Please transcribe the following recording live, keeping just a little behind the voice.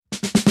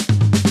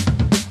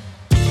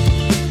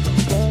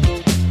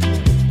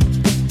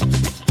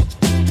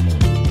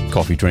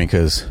Coffee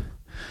drinkers,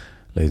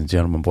 ladies and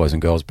gentlemen, boys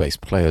and girls, bass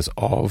players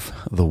of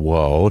the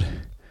world.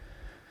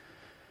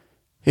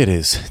 It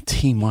is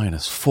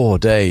T-minus 4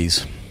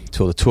 days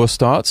till the tour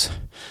starts.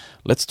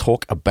 Let's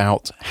talk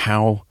about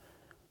how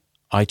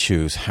I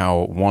choose,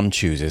 how one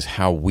chooses,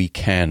 how we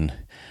can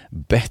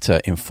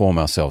better inform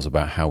ourselves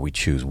about how we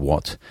choose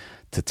what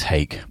to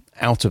take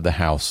out of the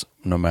house,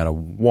 no matter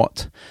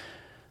what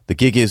the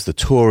gig is, the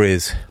tour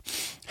is,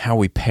 how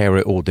we pare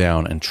it all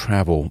down and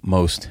travel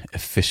most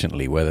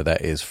efficiently, whether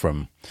that is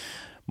from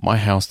my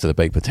house to the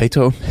baked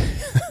potato,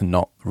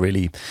 not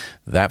really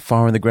that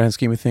far in the grand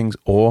scheme of things,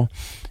 or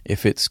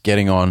if it's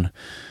getting on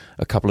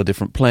a couple of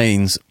different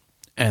planes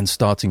and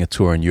starting a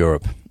tour in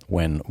Europe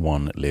when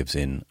one lives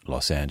in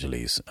Los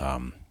Angeles.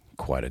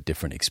 Quite a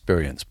different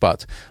experience,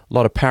 but a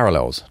lot of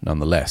parallels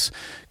nonetheless.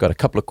 Got a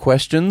couple of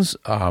questions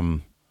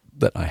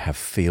that I have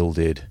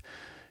fielded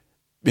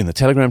in the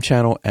Telegram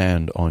channel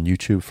and on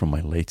YouTube from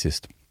my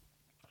latest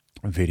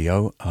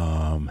video.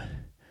 I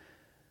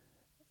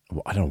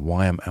don't know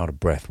why I'm out of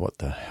breath. What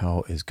the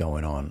hell is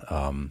going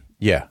on?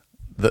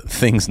 The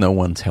things no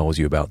one tells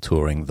you about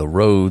touring, the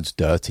road's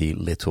dirty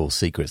little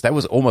secrets. That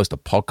was almost a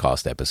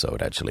podcast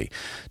episode, actually,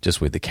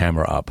 just with the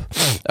camera up.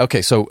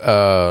 Okay, so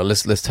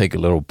let's take a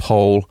little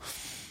poll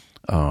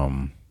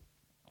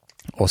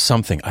or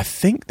something. I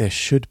think there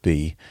should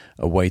be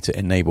a way to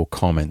enable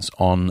comments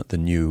on the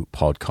new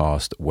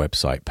podcast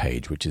website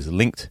page, which is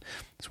linked.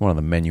 It's one of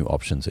the menu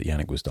options at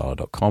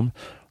yannickwisdala.com.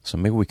 So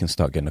maybe we can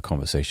start getting a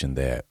conversation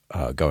there,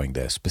 going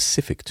there,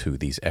 specific to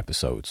these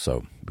episodes,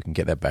 so we can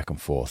get that back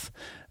and forth.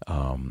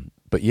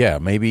 But yeah,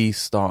 maybe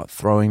start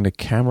throwing the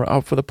camera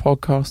up for the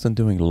podcast and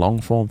doing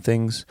long-form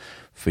things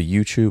for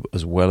YouTube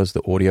as well as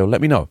the audio.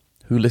 Let me know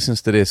who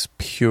listens to this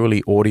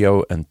purely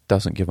audio and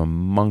doesn't give a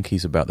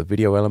monkeys about the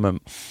video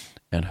element,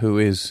 and who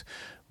is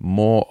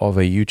more of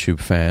a YouTube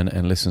fan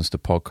and listens to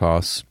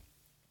podcasts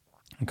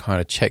and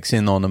kind of checks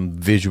in on them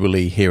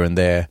visually here and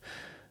there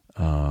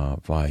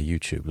via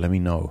YouTube. Let me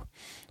know,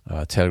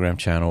 Telegram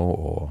channel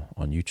or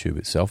on YouTube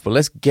itself. But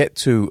let's get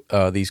to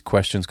these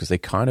questions because they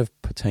kind of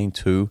pertain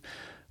to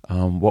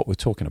what we're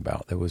talking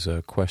about. There was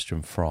a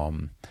question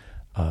from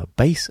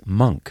Bass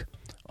Monk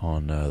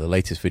on the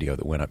latest video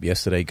that went up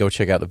yesterday. Go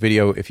check out the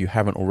video if you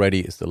haven't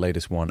already. It's the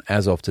latest one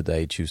as of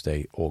today,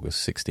 Tuesday,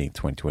 August 16th,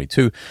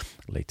 2022.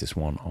 Latest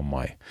one on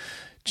my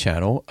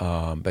channel.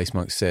 Bass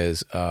Monk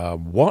says,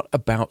 what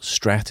about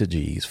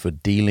strategies for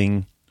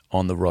dealing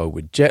on the road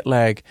with jet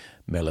lag,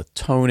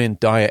 melatonin,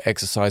 diet,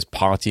 exercise,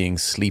 partying,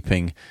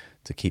 sleeping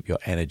to keep your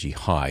energy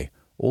high?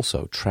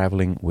 Also,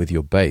 traveling with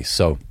your bass.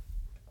 So,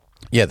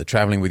 yeah, the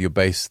traveling with your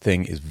bass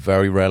thing is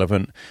very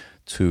relevant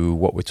to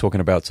what we're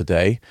talking about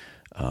today.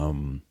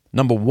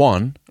 Number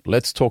one,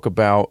 let's talk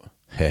about,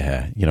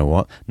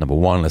 Number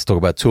one, let's talk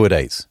about tour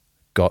dates.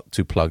 Got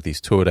to plug these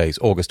tour days.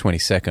 August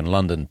 22nd,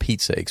 London,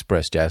 Pizza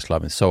Express Jazz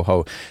Club in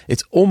Soho.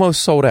 It's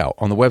almost sold out.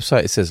 On the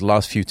website, it says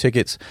last few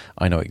tickets.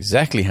 I know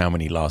exactly how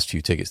many last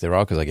few tickets there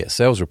are because I get a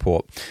sales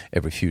report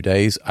every few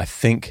days. I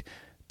think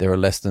there are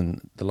less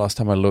than, the last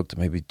time I looked,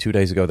 maybe 2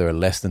 days ago, there are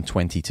less than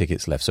 20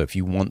 tickets left. So if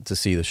you want to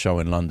see the show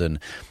in London,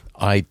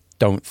 I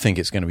don't think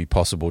it's going to be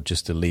possible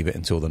just to leave it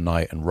until the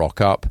night and rock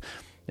up.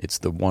 It's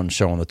the one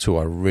show on the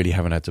tour I really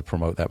haven't had to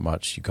promote that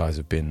much. You guys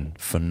have been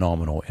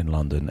phenomenal in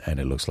London, and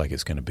it looks like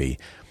it's going to be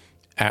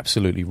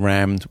absolutely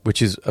rammed, which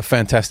is a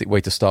fantastic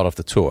way to start off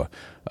the tour.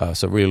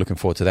 So really looking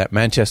forward to that.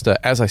 Manchester,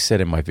 as I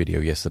said in my video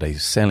yesterday,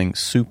 selling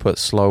super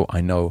slow.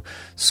 I know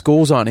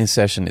schools aren't in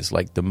session. It's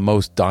like the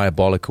most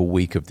diabolical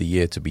week of the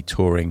year to be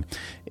touring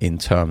in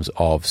terms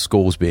of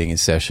schools being in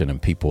session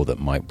and people that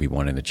might be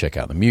wanting to check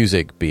out the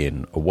music,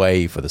 being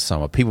away for the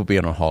summer, people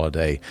being on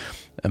holiday,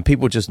 and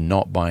people just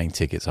not buying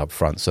tickets up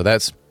front. So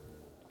that's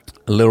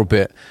a little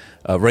bit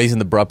raising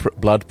the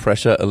blood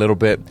pressure a little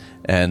bit.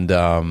 And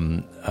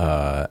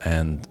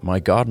my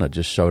gardener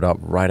just showed up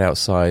right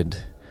outside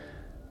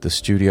the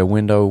studio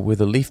window with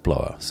a leaf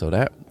blower. So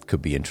that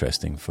could be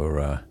interesting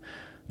for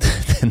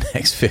the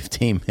next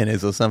 15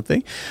 minutes or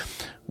something.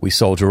 We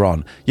soldier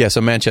on. Yeah,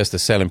 so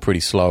Manchester's selling pretty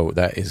slow.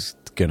 That is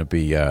going to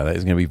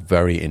be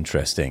very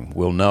interesting.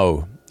 We'll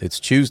know. It's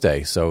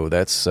Tuesday, so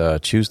that's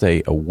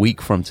Tuesday a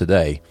week from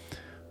today.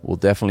 We'll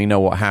definitely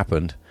know what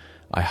happened.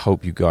 I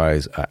hope you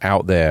guys are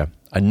out there.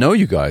 I know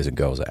you guys and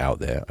girls are out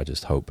there. I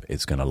just hope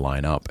it's going to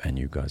line up and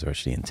you guys are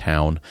actually in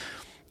town.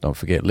 Don't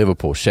forget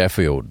Liverpool,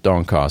 Sheffield,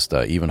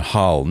 Doncaster, even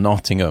Hull,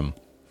 Nottingham,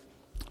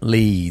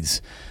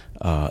 Leeds.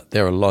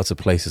 There are lots of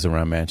places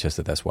around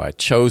Manchester. That's why I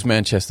chose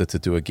Manchester to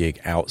do a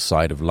gig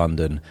outside of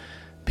London.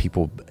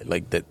 People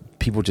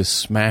just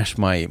smash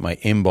my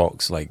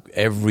inbox. Like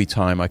every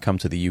time I come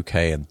to the UK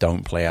and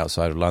don't play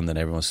outside of London,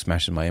 everyone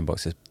smashes my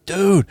inbox. Says,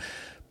 dude,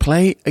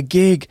 play a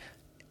gig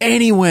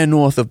anywhere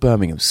north of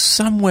Birmingham,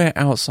 somewhere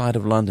outside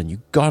of London.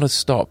 You got to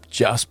stop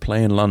just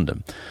playing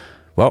London.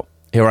 Well,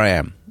 here I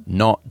am,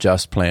 not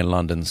just playing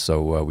London,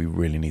 so we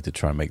really need to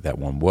try and make that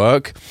one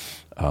work.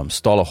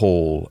 Stoller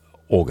Hall,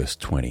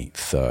 August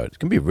 23rd. It's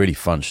going to be a really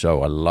fun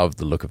show. I love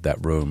the look of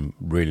that room.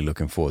 Really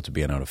looking forward to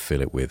being able to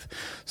fill it with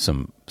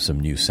some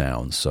new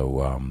sounds.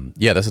 So,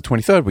 that's the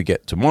 23rd. We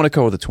get to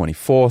Monaco the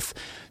 24th.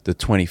 The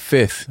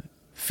 25th,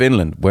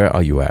 Finland. Where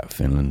are you at,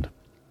 Finland?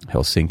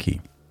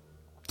 Helsinki.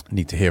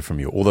 Need to hear from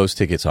you. All those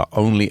tickets are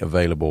only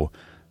available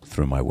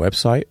through my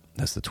website.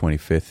 That's the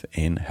 25th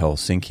in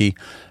Helsinki.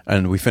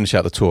 And we finish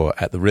out the tour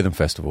at the Rhythm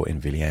Festival in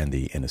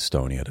Viljandi in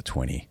Estonia, the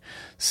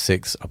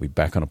 26th. I'll be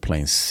back on a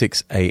plane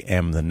 6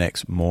 a.m. the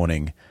next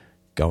morning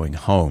going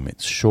home.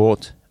 It's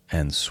short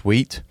and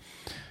sweet.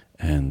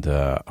 And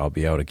I'll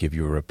be able to give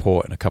you a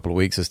report in a couple of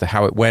weeks as to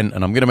how it went.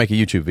 And I'm going to make a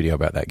YouTube video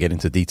about that, get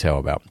into detail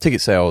about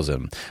ticket sales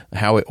and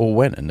how it all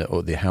went and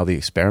how the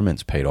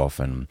experiments paid off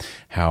and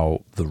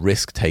how the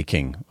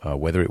risk-taking,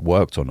 whether it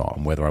worked or not,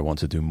 and whether I want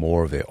to do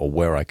more of it or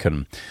where I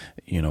can,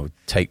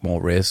 take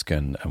more risk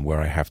and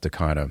where I have to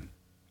kind of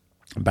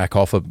back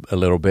off a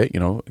little bit,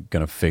 going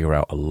to figure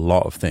out a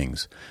lot of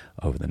things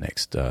over the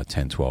next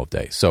 10, 12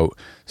 days. So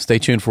stay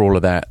tuned for all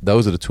of that.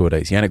 Those are the tour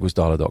dates,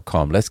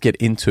 yannickwisdala.com. Let's get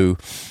into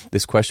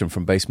this question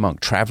from Bass Monk,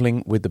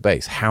 traveling with the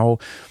bass. How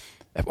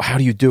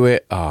do you do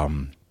it?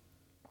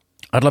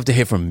 I'd love to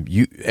hear from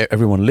you,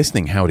 everyone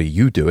listening. How do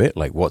you do it?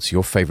 Like, what's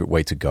your favorite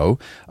way to go?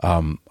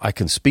 I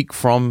can speak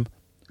from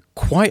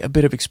quite a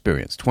bit of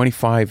experience,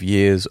 25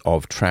 years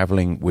of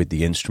traveling with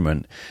the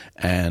instrument.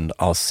 And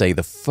I'll say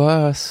the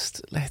first,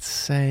 let's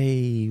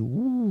say,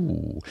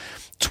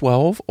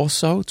 12 or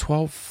so,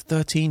 12,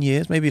 13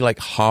 years, maybe like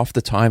half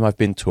the time I've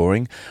been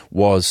touring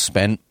was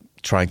spent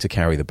trying to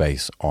carry the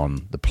bass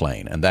on the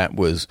plane. And that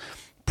was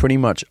pretty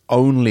much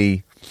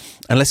only,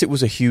 unless it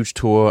was a huge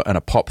tour and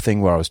a pop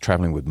thing where I was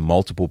traveling with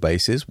multiple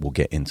basses. We'll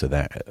get into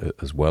that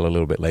as well a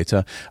little bit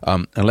later.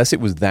 Unless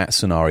it was that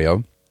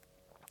scenario,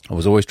 I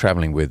was always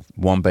traveling with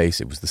one bass.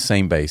 It was the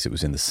same bass. It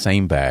was in the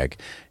same bag.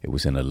 It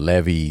was in a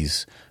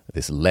Levy's,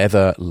 this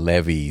leather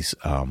Levy's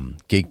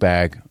gig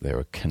bag.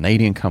 They're a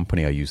Canadian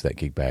company. I used that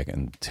gig bag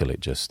until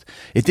it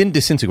didn't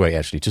disintegrate,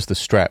 actually, just the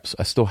straps.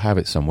 I still have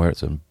it somewhere.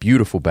 It's a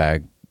beautiful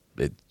bag.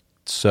 It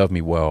served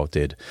me well.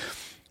 Did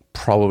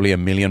probably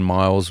 1 million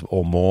miles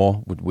or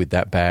more with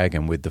that bag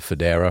and with the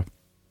Fodera.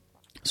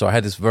 So I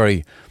had this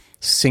very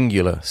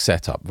singular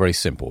setup, very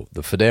simple.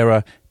 The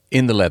Fodera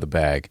in the leather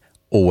bag,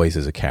 always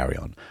as a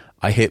carry-on.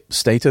 I hit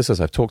status,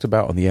 as I've talked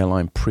about, on the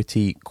airline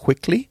pretty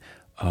quickly.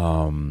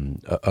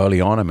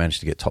 Early on, I managed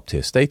to get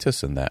top-tier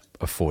status, and that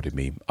afforded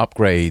me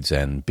upgrades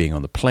and being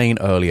on the plane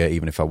earlier,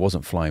 even if I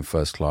wasn't flying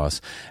first class,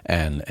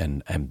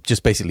 and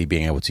just basically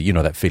being able to,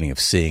 that feeling of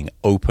seeing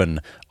open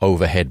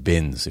overhead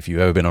bins. If you've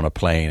ever been on a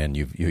plane and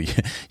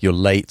you're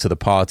late to the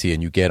party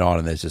and you get on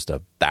and there's just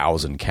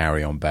 1,000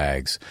 carry-on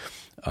bags,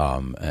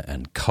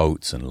 and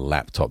coats and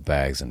laptop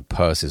bags and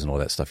purses and all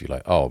that stuff, you're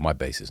like, oh, my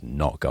bass is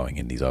not going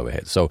in these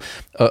overheads. So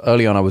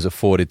early on, I was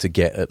afforded to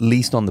get at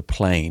least on the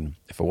plane.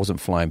 If I wasn't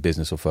flying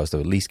business or first, I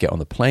would at least get on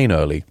the plane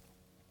early,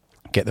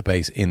 get the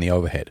bass in the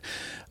overhead.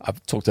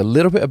 I've talked a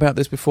little bit about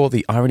this before,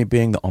 the irony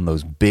being that on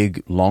those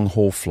big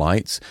long-haul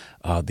flights,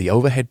 the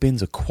overhead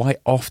bins are quite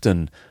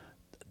often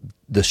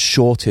the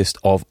shortest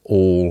of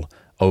all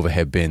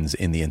overhead bins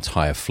in the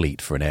entire fleet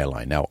for an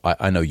airline. Now,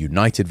 I know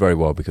United very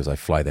well because I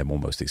fly them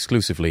almost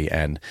exclusively,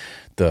 and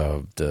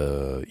the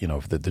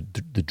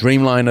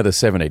Dreamliner, the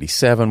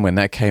 787, when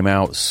that came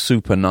out,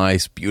 super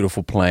nice,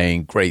 beautiful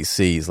plane, great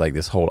seats, like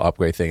this whole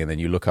upgrade thing, and then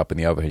you look up in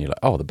the overhead and you're like,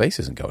 oh, the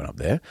bass isn't going up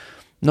there.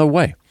 No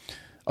way.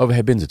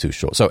 Overhead bins are too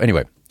short. So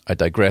anyway, I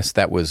digress.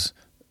 That was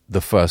the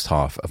first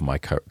half of my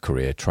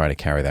career, trying to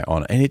carry that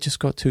on, and it just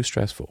got too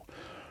stressful.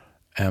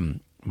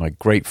 My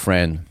great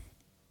friend,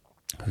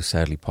 who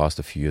sadly passed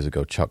a few years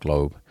ago, Chuck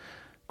Loeb,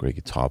 great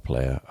guitar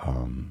player.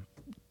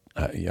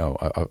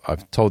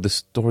 I've told this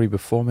story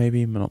before,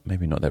 maybe not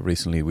that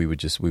recently. We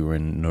were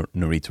in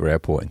Narita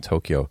Airport in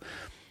Tokyo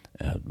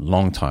a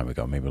long time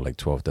ago, maybe like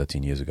 12,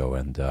 13 years ago,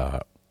 and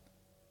I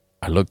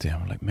looked at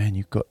him, I'm like, man,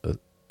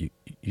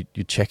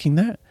 you checking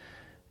that?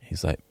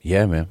 He's like,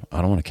 yeah, man,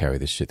 I don't want to carry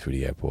this shit through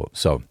the airport.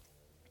 So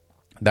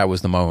that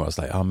was the moment I was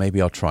like, oh,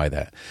 maybe I'll try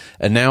that.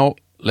 And now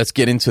let's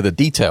get into the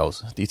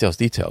details.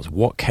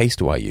 What case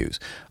do I use?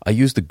 I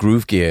use the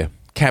Groove Gear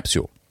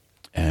capsule,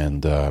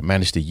 and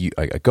managed to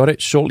I got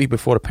it shortly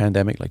before the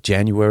pandemic, like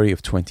January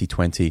of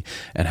 2020,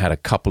 and had a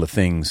couple of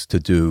things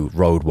to do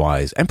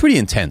road-wise, and pretty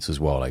intense as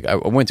well. Like I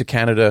went to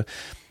Canada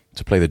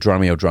to play the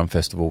Drumeo Drum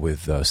Festival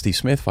with Steve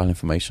Smith, Final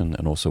Information,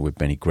 and also with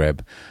Benny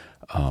Greb,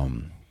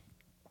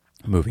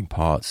 Moving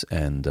Parts,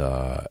 and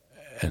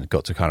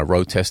got to kind of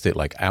road test it,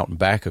 like out and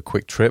back, a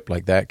quick trip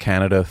like that,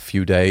 Canada, a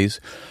few days.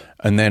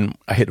 And then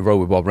I hit the road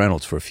with Bob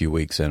Reynolds for a few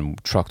weeks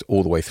and trucked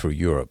all the way through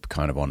Europe,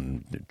 kind of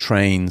on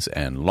trains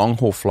and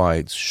long-haul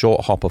flights,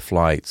 short hopper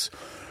flights,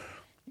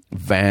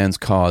 vans,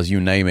 cars,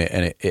 you name it.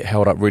 And it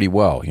held up really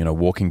well.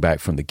 Walking back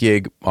from the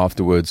gig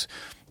afterwards,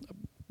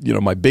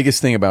 my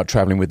biggest thing about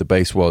traveling with the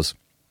bass was,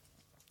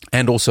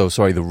 and also,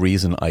 the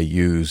reason I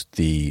used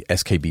the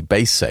SKB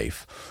Bass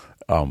Safe,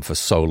 for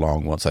so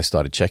long once I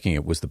started checking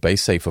it was the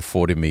BassSafe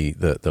afforded me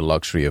the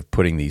luxury of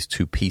putting these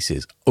two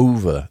pieces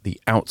over the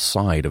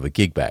outside of a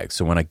gig bag.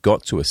 So when I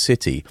got to a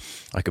city,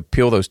 I could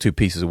peel those two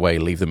pieces away,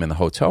 leave them in the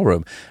hotel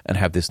room, and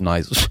have this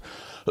nice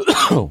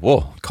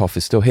whoa, cough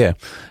is still here,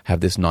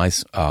 have this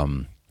nice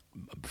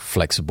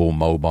flexible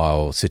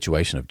mobile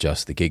situation of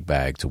just the gig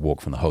bag to walk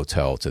from the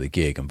hotel to the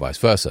gig and vice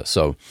versa.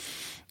 So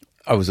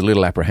I was a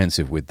little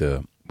apprehensive with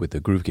the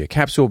Groove Gear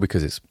capsule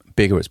because it's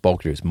bigger, it's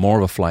bulkier, it's more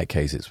of a flight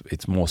case,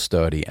 it's more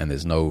sturdy, and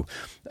there's no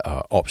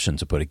option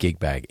to put a gig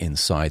bag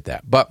inside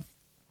that. But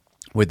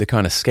with the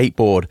kind of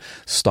skateboard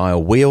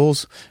style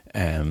wheels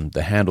and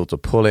the handle to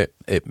pull it,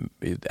 it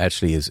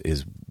actually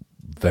is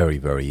very,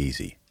 very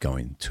easy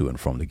going to and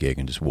from the gig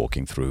and just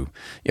walking through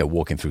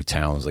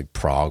towns like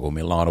Prague or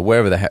Milan or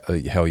wherever the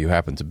hell you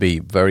happen to be.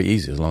 Very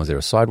easy as long as there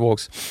are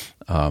sidewalks,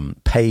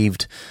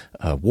 paved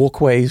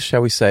walkways,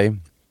 shall we say.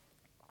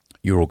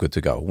 You're all good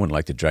to go. Wouldn't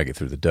like to drag it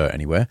through the dirt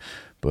anywhere.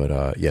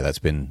 But yeah, that's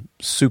been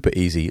super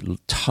easy.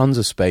 Tons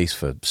of space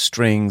for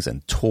strings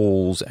and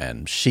tools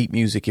and sheet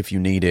music if you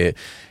need it.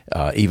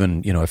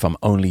 Even, if I'm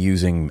only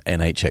using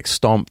NHX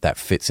Stomp, that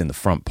fits in the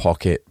front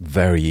pocket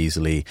very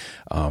easily.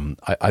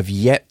 I've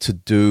yet to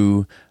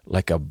do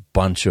like a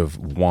bunch of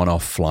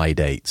one-off fly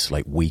dates,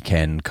 like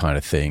weekend kind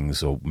of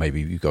things, or maybe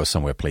you go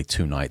somewhere, play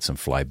 2 nights and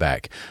fly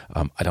back.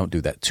 I don't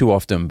do that too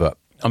often, but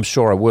I'm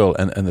sure I will.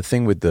 And the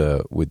thing with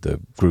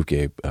the Groove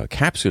Gear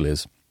capsule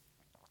is,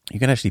 you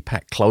can actually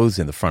pack clothes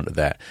in the front of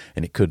that,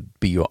 and it could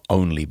be your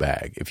only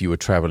bag. If you were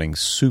traveling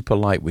super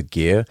light with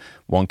gear,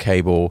 one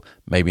cable,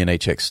 maybe an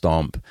HX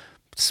Stomp,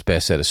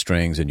 spare set of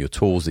strings, and your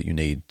tools that you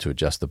need to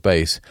adjust the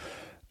bass,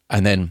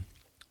 and then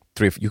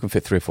you can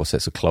fit 3 or 4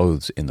 sets of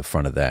clothes in the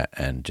front of that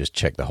and just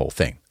check the whole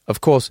thing.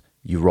 Of course,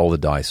 you roll the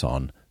dice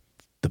on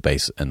the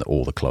bass and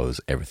all the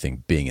clothes,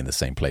 everything being in the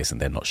same place and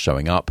they're not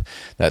showing up.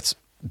 That's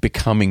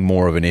becoming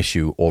more of an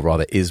issue, or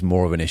rather is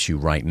more of an issue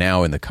right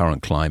now in the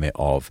current climate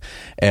of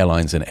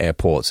airlines and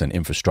airports and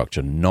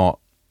infrastructure not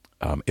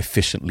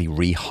efficiently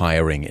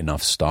rehiring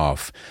enough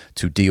staff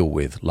to deal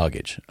with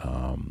luggage.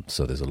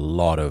 So there's a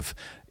lot of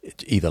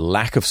either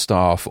lack of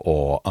staff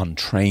or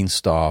untrained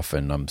staff,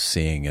 and I'm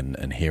seeing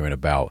and hearing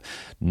about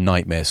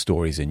nightmare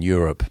stories in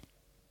Europe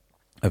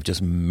of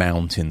just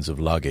mountains of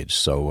luggage.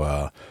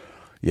 So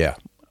yeah,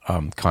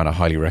 kind of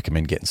highly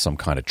recommend getting some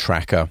kind of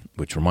tracker,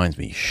 which reminds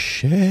me,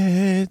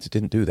 shit,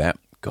 didn't do that.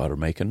 Got to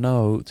make a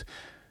note.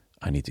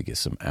 I need to get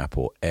some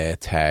Apple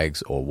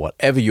AirTags or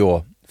whatever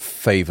your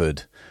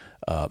favored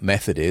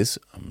method is.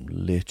 I'm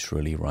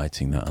literally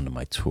writing that under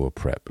my tour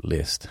prep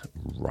list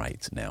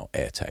right now.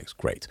 AirTags,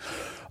 great.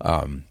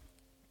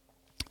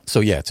 So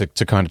yeah,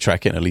 to kind of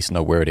track it and at least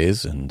know where it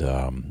is. And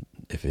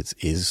if it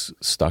is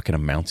stuck in a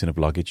mountain of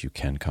luggage, you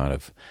can kind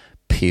of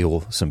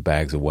peel some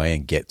bags away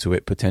and get to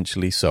it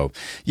potentially. So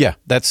yeah,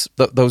 those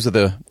are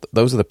the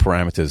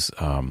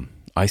parameters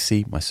I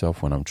see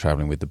myself when I'm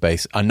traveling with the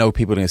bass. I know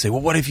people are going to say,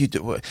 well, what if you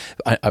do?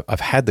 I've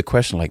had the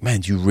question like,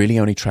 man, do you really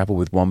only travel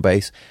with one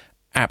bass?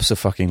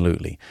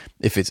 Abso-fucking-lutely.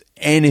 If it's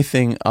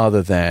anything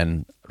other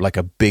than like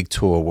a big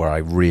tour where I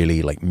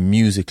really like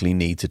musically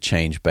need to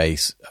change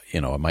bass,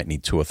 I might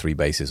need 2 or 3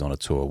 basses on a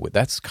tour.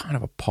 That's kind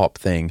of a pop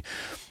thing,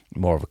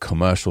 more of a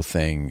commercial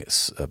thing,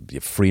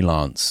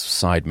 freelance,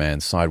 sideman,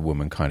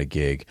 sidewoman kind of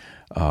gig.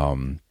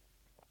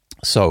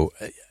 So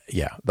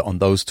yeah, on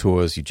those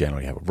tours, you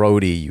generally have a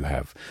roadie, you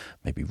have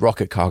maybe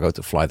rocket cargo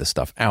to fly the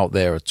stuff out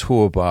there, a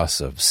tour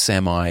bus, a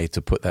semi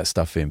to put that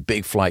stuff in,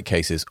 big flight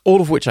cases,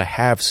 all of which I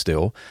have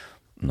still.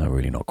 No,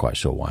 really not quite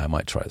sure why. I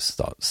might try to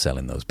start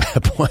selling those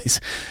bad boys.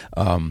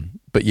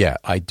 But yeah,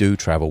 I do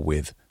travel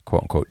with,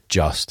 quote unquote,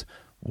 just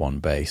one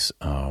bass.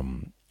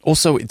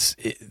 Also,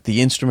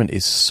 the instrument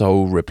is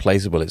so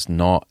replaceable. It's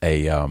not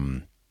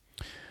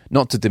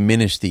not to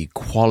diminish the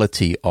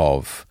quality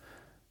of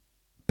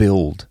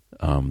build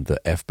that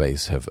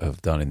F-Bass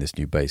have done in this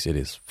new bass. It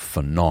is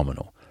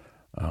phenomenal.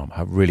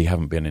 I really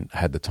haven't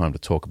had the time to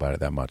talk about it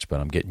that much, but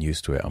I'm getting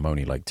used to it. I'm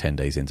only like 10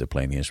 days into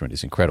playing the instrument.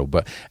 It's incredible.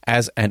 But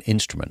as an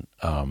instrument,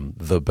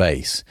 the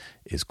bass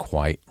is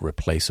quite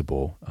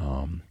replaceable,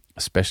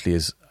 especially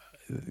as,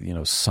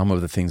 some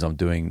of the things I'm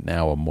doing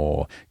now are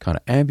more kind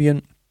of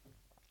ambient.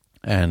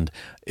 And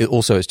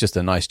it's just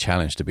a nice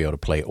challenge to be able to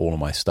play all of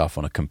my stuff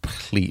on a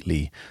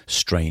completely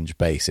strange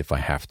bass if I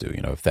have to.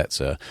 If that's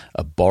a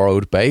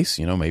borrowed bass,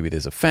 maybe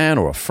there's a fan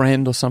or a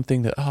friend or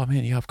something that, oh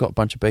man, I've got a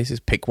bunch of basses.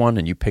 Pick one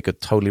and you pick a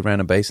totally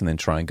random bass and then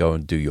try and go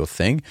and do your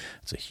thing.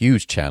 It's a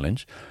huge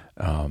challenge.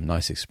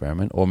 Nice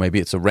experiment. Or maybe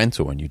it's a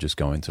rental and you just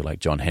go into like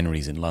John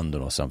Henry's in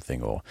London or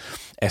something, or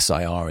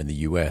SIR in the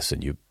US,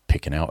 and you're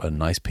picking out a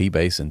nice P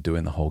bass and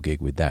doing the whole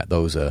gig with that.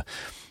 Those are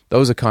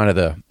kind of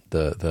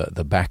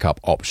the backup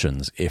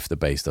options if the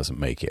bass doesn't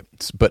make it.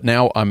 But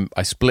now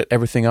I split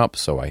everything up,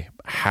 so I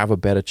have a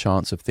better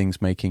chance of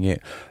things making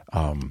it.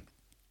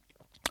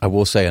 I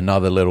will say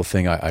another little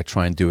thing I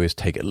try and do is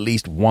take at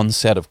least one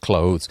set of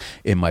clothes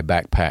in my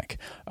backpack,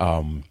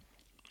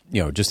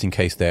 just in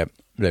case there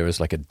is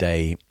like a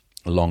day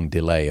long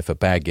delay. If a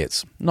bag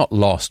gets not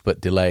lost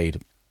but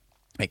delayed,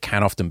 It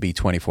can often be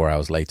 24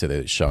 hours later that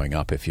it's showing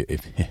up if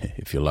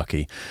if you're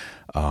lucky.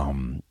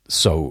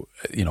 So,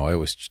 I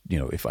always,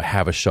 if I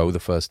have a show the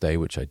first day,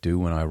 which I do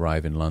when I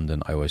arrive in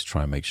London, I always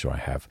try and make sure I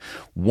have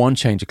one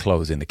change of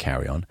clothes in the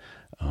carry-on.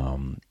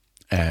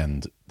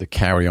 And the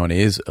carry-on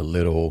is a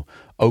little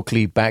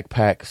Oakley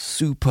backpack,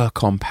 super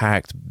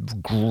compact,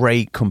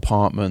 great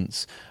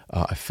compartments.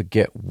 I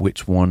forget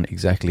which one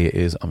exactly it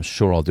is. I'm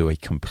sure I'll do a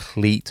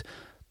complete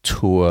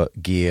tour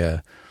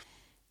gear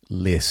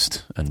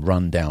list and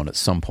run down at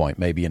some point,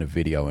 maybe in a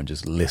video, and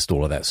just list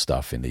all of that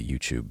stuff in the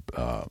YouTube,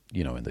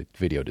 in the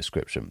video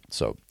description.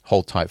 So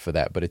hold tight for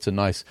that. But it's a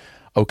nice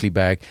Oakley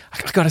bag.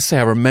 I got to say,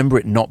 I remember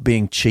it not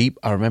being cheap.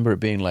 I remember it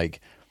being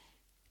like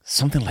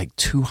something like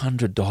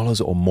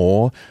 $200 or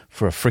more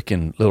for a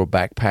freaking little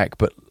backpack.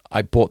 But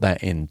I bought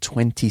that in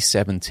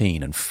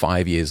 2017, and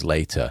 5 years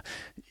later,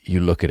 you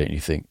look at it and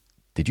you think,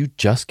 did you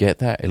just get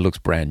that? It looks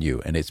brand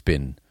new, and it's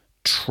been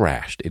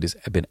trashed. It has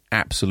been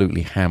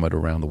absolutely hammered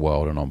around the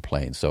world and on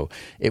planes. So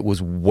it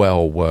was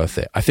well worth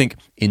it. I think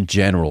in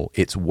general,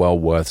 it's well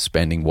worth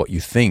spending what you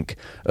think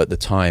at the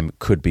time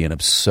could be an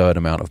absurd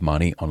amount of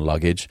money on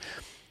luggage.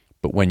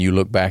 But when you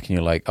look back and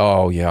you're like,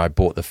 oh yeah, I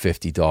bought the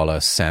 $50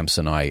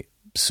 Samsonite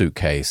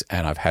suitcase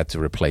and I've had to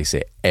replace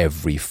it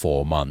every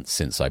 4 months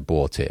since I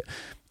bought it.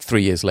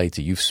 3 years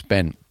later, you've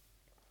spent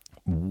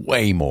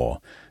way more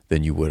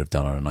than you would have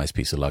done on a nice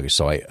piece of luggage.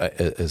 So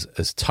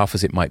as tough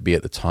as it might be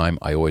at the time,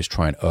 I always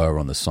try and err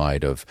on the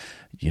side of,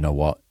 you know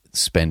what,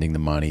 spending the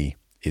money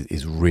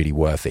is really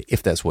worth it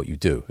if that's what you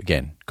do.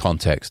 Again,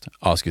 context,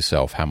 ask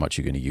yourself how much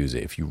you're going to use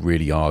it. If you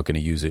really are going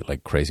to use it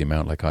like crazy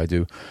amount like I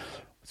do,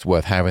 it's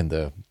worth having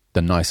the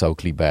nice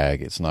Oakley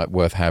bag. It's not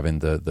worth having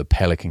the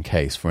Pelican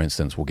case, for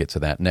instance. We'll get to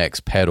that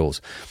next. Pedals,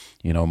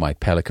 my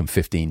Pelican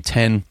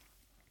 1510.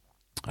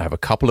 I have a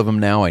couple of them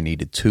now. I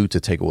needed 2 to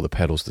take all the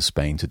pedals to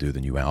Spain to do the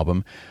new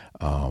album.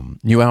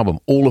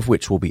 All of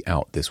which will be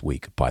out this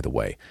week, by the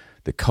way.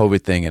 The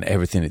COVID thing and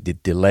everything,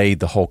 it delayed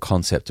the whole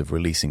concept of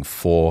releasing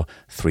 4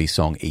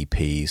 3-song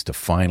EPs to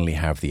finally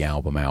have the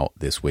album out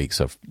this week.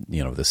 So,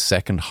 the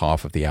second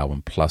half of the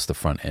album plus the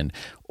front end,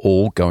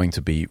 all going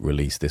to be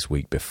released this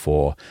week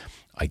before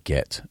I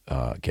get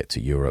to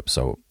Europe.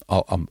 So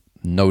I'm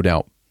no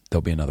doubt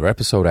there'll be another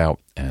episode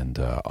out, and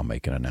I'll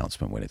make an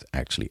announcement when it's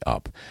actually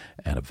up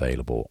and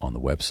available on the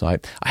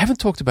website. I haven't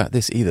talked about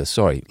this either.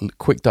 Sorry,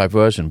 quick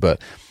diversion, but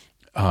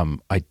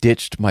I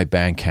ditched my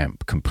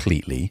Bandcamp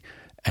completely,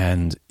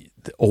 and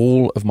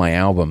all of my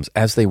albums,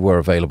 as they were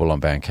available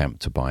on Bandcamp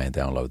to buy and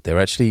download, they're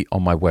actually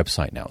on my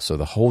website now. So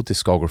the whole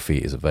discography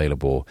is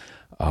available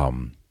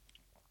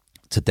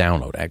to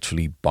download,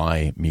 actually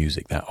buy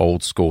music, that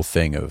old school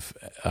thing of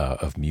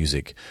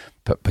music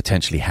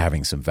potentially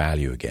having some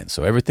value again.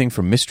 So everything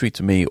from Mystery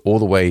to Me all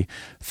the way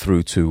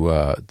through to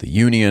The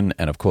Union,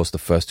 and of course the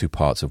first 2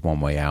 parts of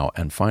One Way Out,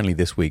 and finally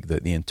this week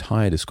the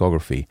entire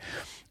discography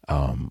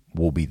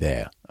will be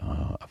there,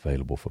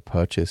 available for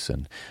purchase.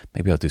 And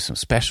maybe I'll do some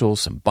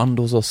specials, some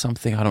bundles or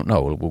something. I don't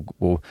know.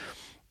 We'll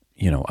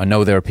I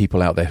know there are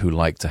people out there who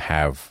like to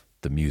have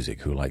the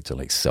music, who like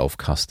to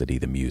self-custody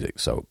the music.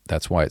 So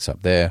that's why it's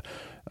up there,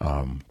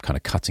 kind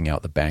of cutting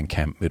out the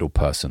Bandcamp middle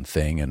person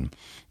thing and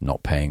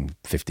not paying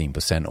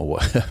 15% or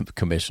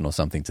commission or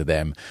something to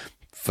them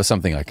for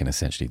something I can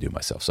essentially do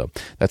myself. So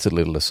that's a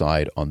little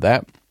aside on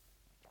that.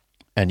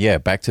 And yeah,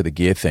 back to the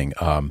gear thing.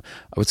 I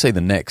would say the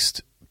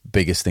next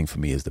biggest thing for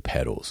me is the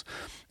pedals.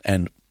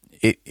 And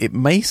it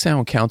may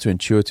sound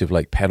counterintuitive,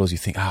 like pedals, you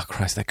think, oh,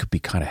 Christ, that could be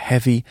kind of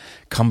heavy,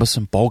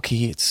 cumbersome,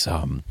 bulky. It's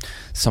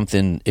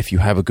something, if you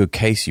have a good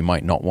case, you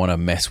might not want to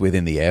mess with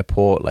in the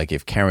airport. Like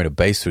if carrying a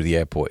bass through the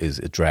airport is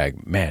a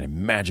drag, man,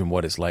 imagine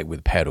what it's like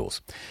with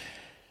pedals.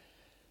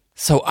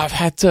 So I've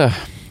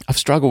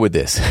struggled with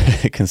this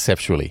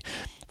conceptually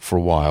for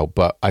a while,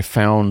 but I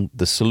found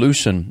the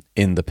solution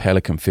in the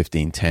Pelican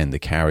 1510, the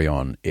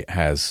carry-on. It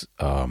has,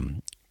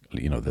 the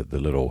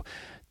little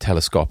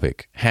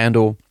telescopic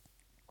handle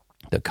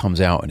that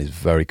comes out and is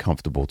very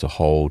comfortable to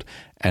hold,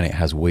 and it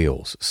has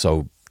wheels.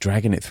 So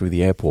dragging it through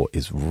the airport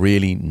is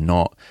really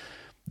not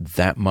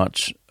that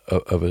much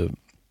of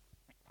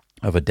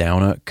a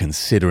downer,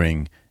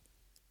 considering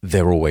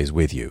they're always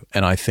with you.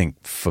 And I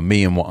think for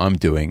me and what I'm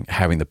doing,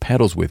 having the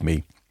pedals with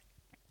me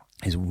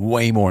is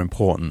way more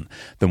important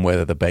than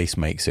whether the bass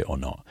makes it or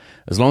not.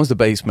 As long as the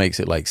bass makes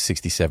it like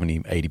 60,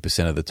 70,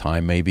 80% of the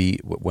time, maybe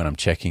when I'm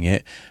checking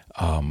it,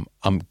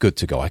 I'm good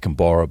to go. I can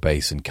borrow a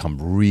bass and come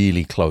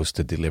really close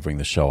to delivering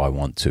the show I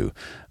want to,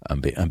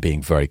 and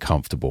being very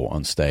comfortable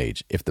on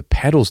stage. If the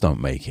pedals don't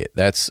make it,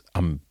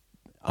 I'm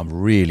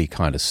really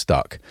kind of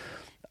stuck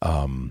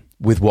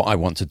with what I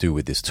want to do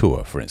with this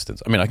tour, for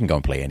instance. I mean, I can go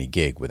and play any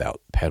gig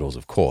without pedals,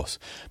 of course,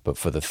 but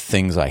for the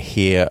things I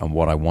hear and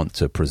what I want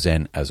to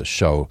present as a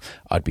show,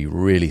 I'd be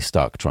really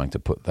stuck trying to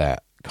put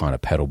that kind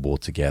of pedal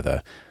board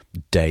together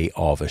day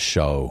of a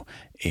show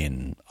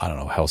in, I don't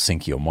know,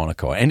 Helsinki or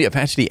Monaco, any of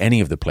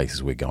the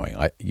places we're going.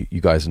 You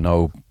guys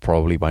know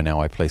probably by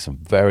now I play some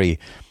very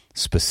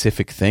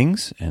specific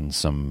things and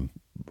some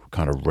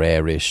kind of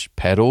rare-ish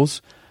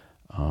pedals,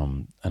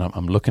 and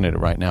I'm looking at it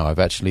right now. I've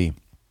actually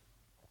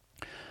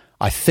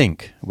I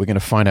think we're going to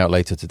find out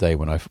later today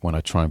when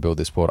I try and build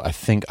this board. I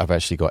think I've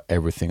actually got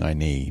everything I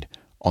need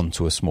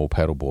onto a small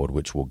pedal board,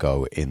 which will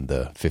go in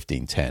the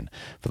 1510.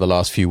 For the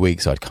last few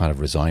weeks, I'd kind of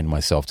resigned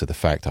myself to the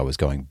fact I was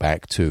going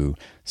back to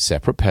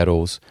separate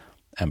pedals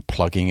and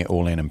plugging it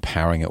all in and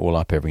powering it all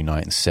up every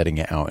night and setting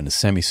it out in a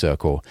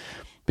semicircle,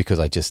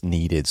 because I just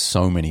needed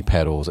so many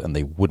pedals and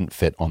they wouldn't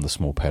fit on the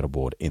small pedal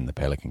board in the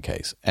Pelican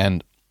case.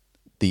 And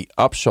the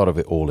upshot of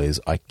it all is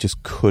I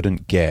just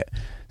couldn't get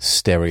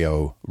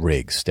stereo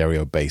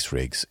bass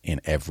rigs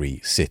in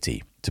every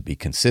city to be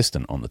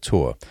consistent on the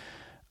tour.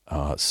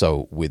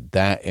 So with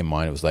that in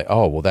mind, it was like,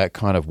 oh, well, that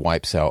kind of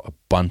wipes out a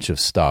bunch of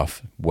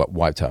stuff. What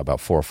wiped out about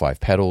 4 or 5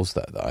 pedals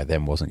that I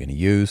then wasn't going to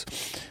use.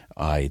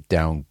 I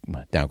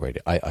downgraded.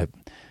 I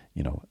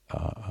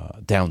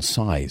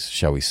downsize,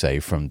 shall we say,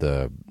 from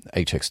the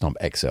HX Stomp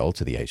XL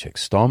to the HX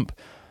Stomp.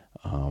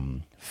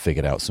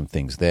 Figured out some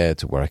things there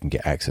to where I can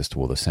get access to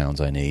all the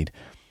sounds I need.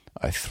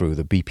 I threw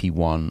the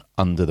BP1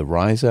 under the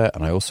riser,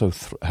 and I also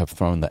have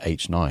thrown the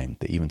H9,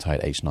 the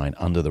Eventide H9,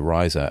 under the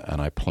riser, and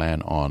I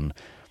plan on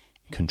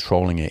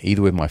controlling it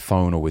either with my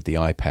phone or with the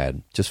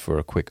iPad, just for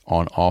a quick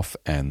on-off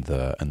and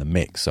the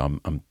mix. So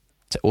I'm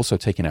also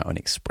taking out an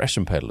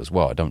expression pedal as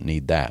well. I don't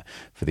need that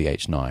for the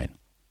H9.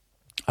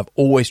 I've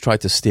always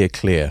tried to steer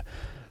clear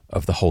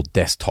of the whole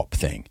desktop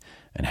thing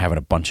and having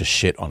a bunch of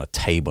shit on a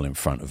table in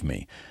front of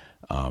me.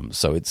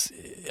 So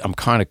I'm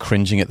kind of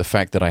cringing at the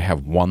fact that I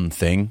have one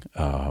thing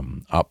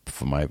up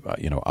for my,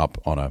 up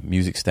on a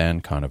music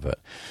stand, kind of at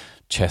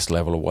chest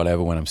level or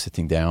whatever when I'm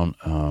sitting down.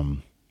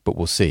 But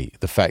we'll see.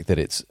 The fact that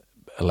it's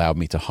allowed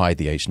me to hide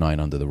the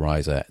H9 under the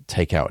riser,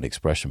 take out an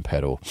expression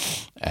pedal,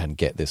 and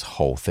get this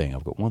whole thing.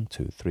 I've got 1,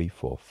 2, 3,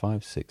 4,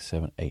 5, 6,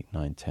 7, 8,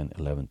 9, 10,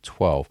 11,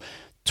 12.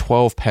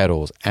 12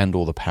 pedals and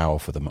all the power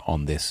for them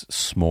on this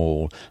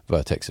small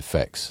Vertex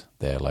Effects.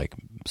 They're like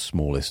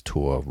smallest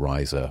tour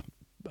riser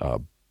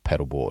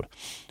pedal board.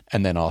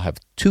 And then I'll have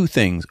 2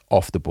 things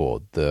off the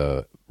board: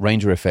 the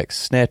Ranger FX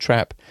snare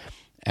trap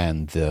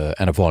and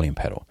a volume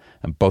pedal.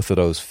 And both of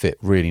those fit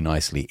really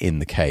nicely in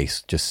the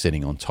case, just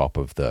sitting on top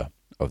of the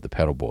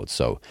pedal board.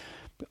 So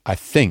I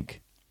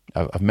think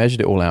I've measured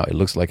it all out. It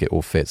looks like it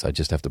all fits. I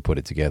just have to put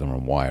it together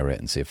and wire it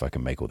and see if I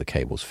can make all the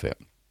cables fit.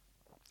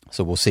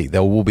 So we'll see.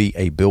 There will be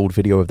a build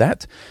video of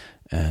that,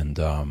 and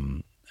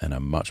a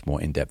much more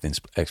in-depth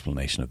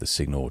explanation of the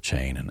signal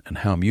chain and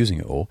how I'm using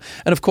it all.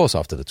 And of course,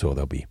 after the tour,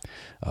 there'll be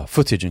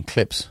footage and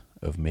clips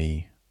of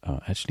me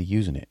actually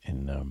using it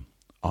in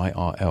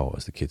IRL,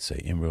 as the kids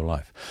say, in real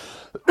life.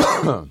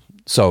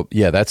 So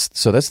yeah, that's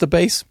the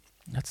bass.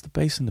 That's the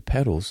bass and the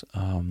pedals.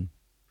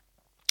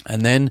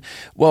 And then,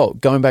 well,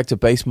 going back to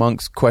Bass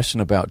Monk's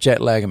question about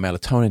jet lag and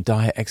melatonin,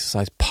 diet,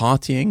 exercise,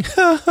 partying.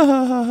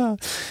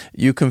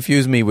 You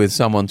confuse me with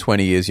someone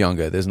 20 years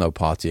younger. There's no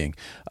partying.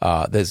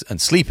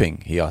 And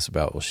sleeping, he asked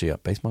about. Well,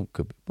 Bass Monk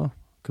could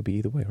be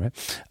either way, right?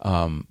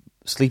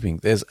 Sleeping.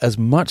 There's as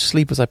much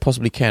sleep as I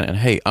possibly can. And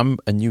hey, I'm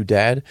a new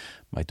dad.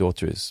 My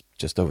daughter is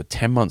just over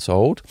 10 months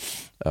old.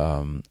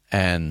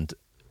 And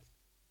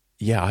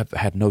yeah, I've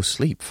had no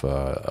sleep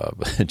for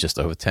just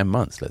over 10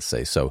 months, let's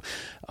say. So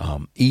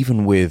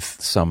even with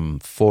some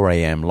 4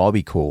 a.m.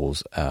 lobby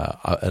calls,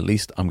 at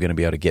least I'm going to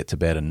be able to get to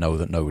bed and know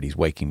that nobody's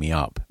waking me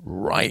up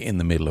right in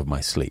the middle of my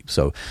sleep.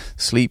 So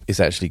sleep is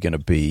actually going to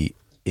be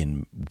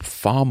in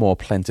far more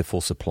plentiful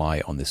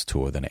supply on this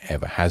tour than it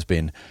ever has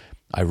been.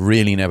 I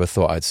really never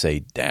thought I'd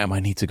say, damn,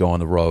 I need to go on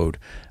the road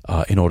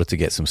in order to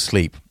get some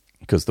sleep.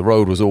 Because the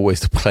road was always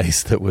the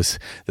place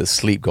that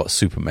sleep got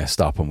super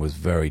messed up and was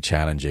very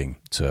challenging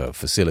to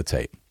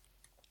facilitate.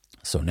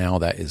 So now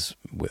that is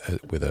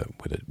with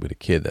a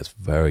kid, that's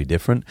very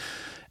different.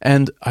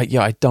 And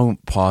I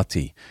don't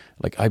party.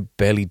 Like, I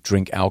barely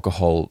drink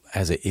alcohol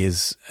as it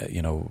is.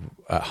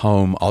 At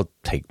home, I'll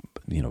take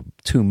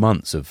 2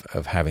 months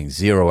of having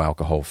zero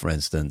alcohol, for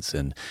instance,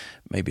 and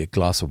maybe a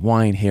glass of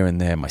wine here and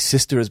there. My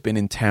sister has been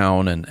in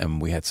town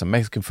and we had some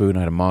Mexican food and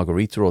I had a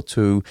margarita or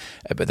 2,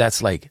 but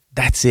that's it.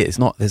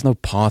 There's no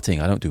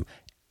partying. I don't do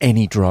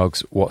any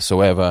drugs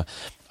whatsoever.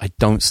 I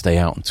don't stay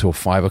out until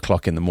 5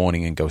 o'clock in the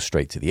morning and go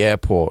straight to the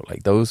airport.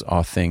 Like, those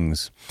are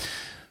things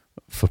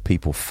for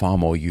people far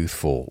more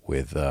youthful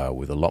with a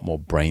lot more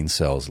brain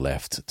cells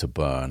left to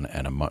burn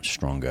and a much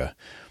stronger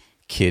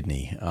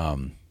kidney.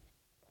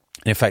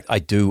 In fact, I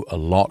do a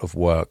lot of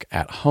work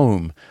at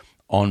home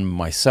on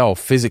myself,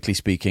 physically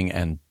speaking,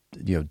 and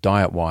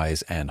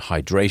diet-wise and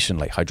hydration.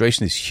 Like,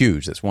 hydration is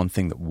huge. That's one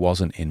thing that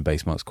wasn't in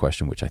Bass Monk's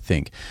question, which I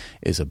think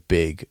is a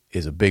big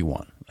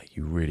one. Like,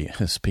 you really.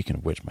 Speaking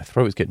of which, my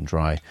throat is getting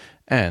dry,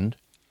 and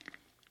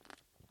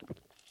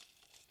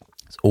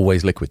it's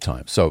always liquid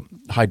time. So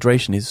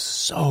hydration is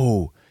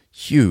so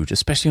huge,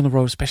 especially on the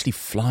road, especially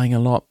flying a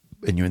lot.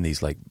 And you're in these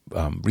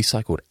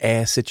recycled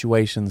air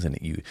situations,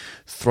 and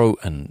throat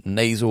and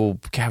nasal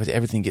cavity,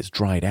 everything gets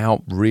dried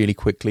out really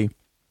quickly.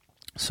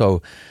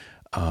 So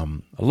a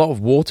lot of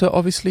water,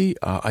 obviously.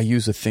 I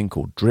use a thing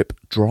called Drip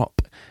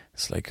Drop.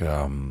 It's like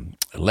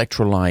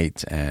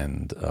electrolyte,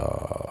 and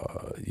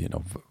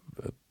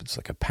it's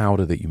like a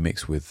powder that you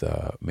mix with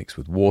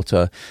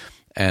water,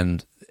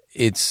 and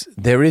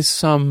there is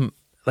some,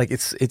 like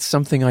it's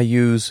something I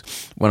use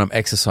when I'm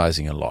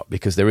exercising a lot,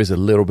 because there is a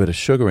little bit of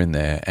sugar in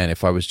there. And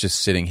if I was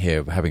just sitting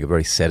here having a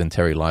very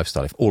sedentary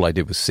lifestyle, if all I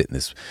did was sit in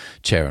this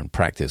chair and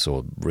practice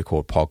or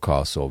record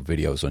podcasts or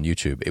videos on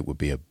YouTube, it would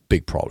be a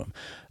big problem.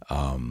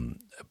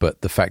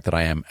 But the fact that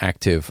I am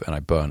active and I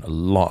burn a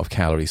lot of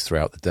calories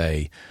throughout the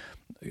day,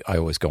 I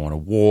always go on a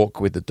walk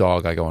with the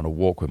dog. I go on a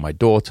walk with my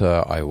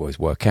daughter. I always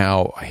work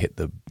out. I hit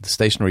the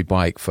stationary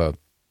bike for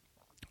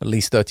at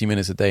least 30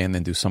 minutes a day and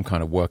then do some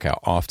kind of workout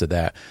after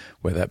that,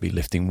 whether that be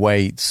lifting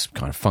weights,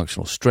 kind of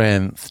functional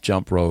strength,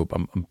 jump rope.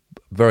 I'm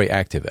very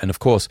active. And of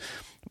course,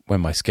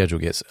 when my schedule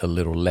gets a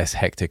little less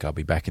hectic, I'll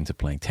be back into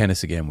playing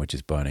tennis again, which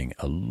is burning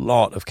a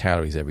lot of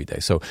calories every day.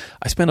 So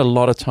I spend a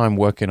lot of time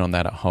working on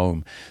that at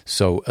home.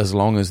 So as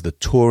long as the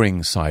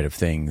touring side of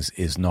things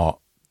is not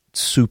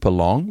super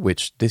long,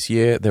 which this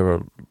year there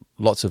are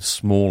lots of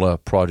smaller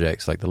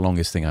projects. Like the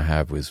longest thing I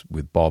have was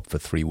with Bob for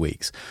 3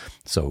 weeks.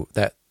 So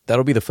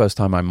that'll be the first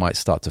time I might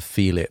start to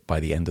feel it by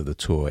the end of the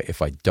tour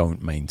if I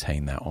don't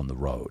maintain that on the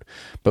road.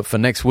 But for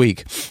next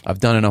week, I've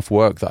done enough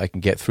work that I can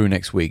get through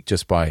next week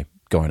just by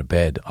going to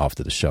bed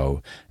after the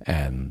show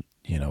and,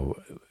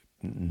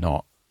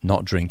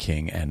 not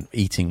drinking and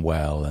eating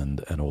well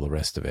and all the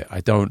rest of it.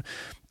 I don't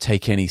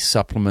take any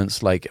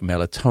supplements like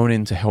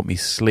melatonin to help me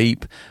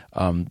sleep.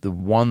 The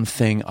one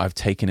thing I've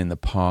taken in the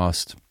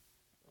past,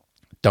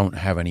 don't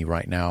have any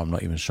right now. I'm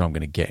not even sure I'm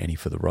going to get any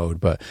for the road,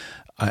 but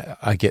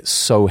I get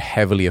so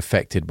heavily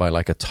affected by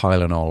like a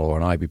Tylenol or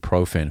an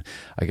ibuprofen.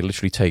 I could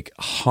literally take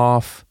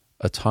half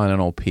a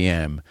Tylenol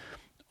PM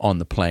on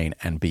the plane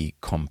and be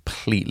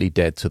completely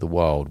dead to the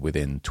world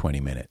within 20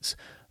 minutes.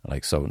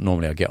 Like, so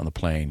normally I get on the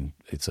plane,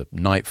 it's a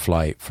night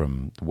flight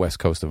from the west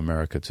coast of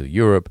America to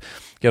Europe,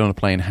 get on the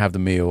plane, have the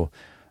meal,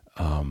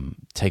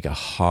 take a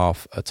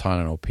half a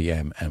Tylenol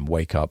PM and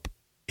wake up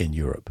in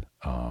Europe.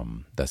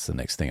 That's the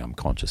next thing I'm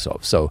conscious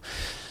of. So,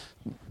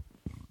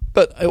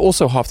 but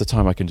also half the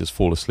time I can just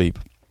fall asleep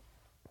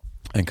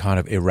and kind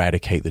of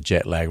eradicate the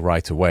jet lag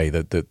right away.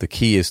 The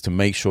key is to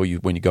make sure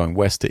when you're going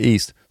west to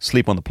east,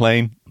 sleep on the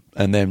plane,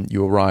 and then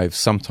you arrive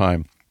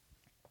sometime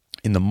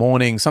in the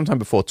morning, sometime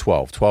before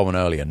 12 and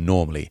earlier,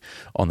 normally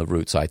on the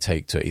routes I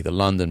take to either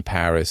London,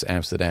 Paris,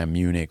 Amsterdam,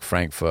 Munich,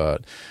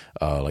 Frankfurt,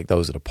 like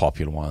those are the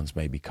popular ones,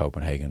 maybe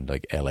Copenhagen,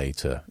 like LA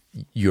to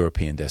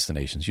European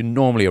destinations. You're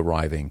normally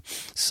arriving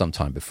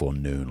sometime before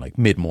noon, like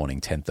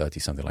mid-morning,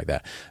 10:30, something like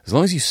that. As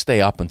long as you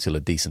stay up until a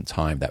decent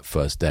time that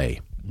first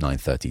day,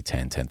 9:30,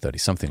 10:30,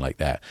 something like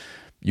that,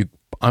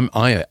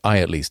 I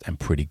at least am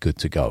pretty good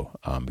to go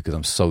because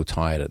I'm so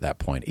tired at that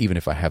point. Even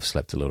if I have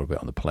slept a little bit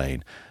on the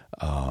plane,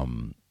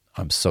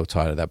 I'm so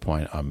tired at that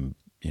point. I'm,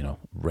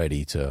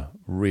 ready to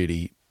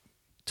really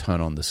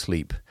turn on the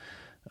sleep,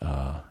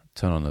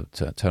 turn on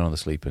the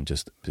sleep, and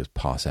just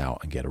pass out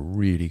and get a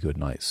really good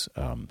night's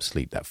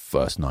sleep that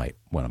first night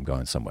when I'm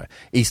going somewhere.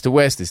 East to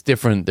west is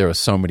different. There are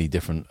so many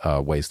different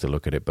ways to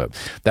look at it, but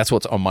that's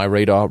what's on my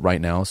radar right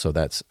now. So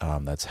that's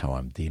how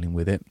I'm dealing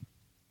with it.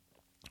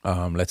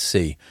 Let's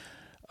see.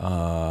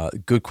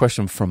 Good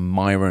question from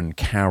Myron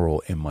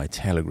Carroll in my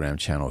Telegram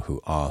channel, who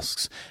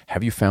asks,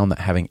 have you found that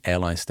having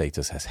airline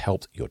status has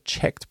helped your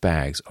checked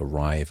bags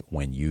arrive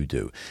when you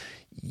do?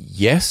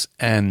 Yes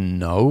and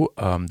no.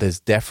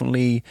 There's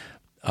definitely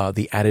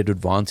the added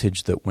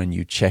advantage that when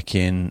you check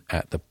in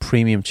at the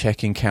premium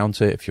check-in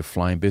counter, if you're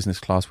flying business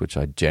class, which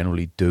I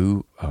generally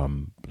do,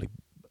 like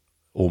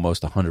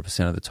almost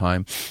 100% of the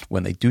time,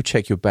 when they do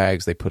check your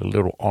bags, they put a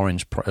little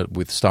orange,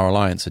 with Star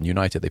Alliance and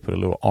United, they put a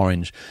little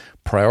orange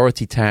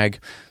priority tag.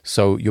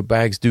 So your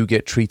bags do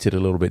get treated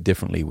a little bit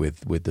differently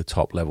with the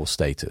top level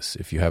status.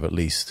 If you have at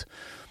least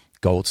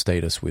gold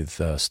status with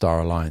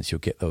Star Alliance, you'll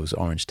get those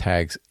orange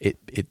tags.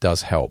 It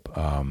does help.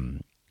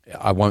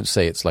 I won't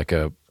say it's like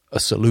a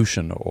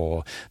solution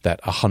or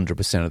that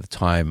 100% of the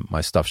time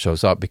my stuff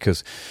shows up,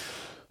 because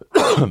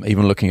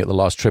even looking at the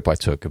last trip I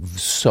took,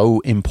 so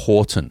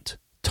important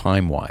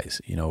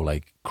time-wise,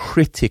 like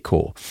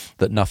critical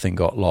that nothing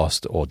got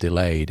lost or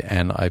delayed.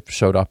 And I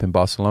showed up in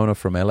Barcelona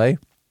from LA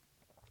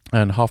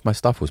and half my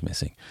stuff was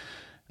missing.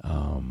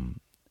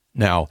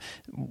 Now,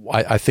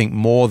 I think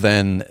more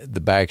than the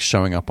bag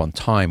showing up on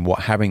time, what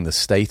having the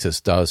status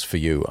does for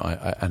you,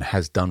 and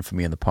has done for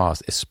me in the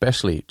past,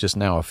 especially just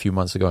now a few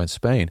months ago in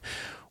Spain,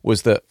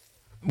 was that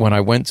when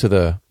I went to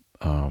the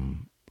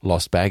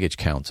lost baggage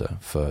counter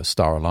for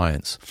Star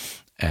Alliance,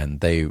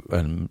 and they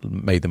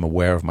made them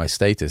aware of my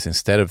status,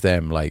 instead of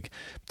them like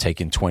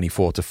taking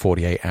 24 to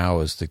 48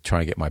 hours to try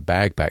and get my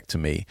bag back to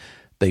me,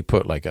 they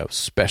put like a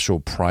special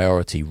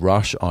priority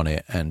rush on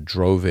it and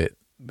drove it,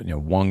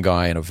 one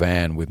guy in a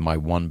van with my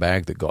one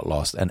bag that got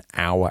lost an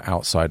hour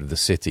outside of the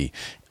city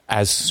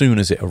as soon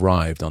as it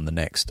arrived on the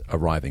next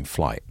arriving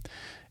flight.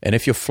 And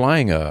if you're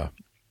flying a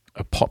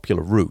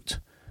popular route,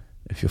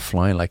 if you're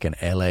flying like an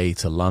LA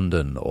to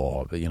London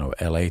or,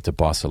 LA to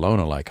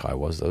Barcelona like I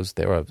was,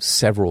 there are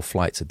several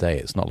flights a day.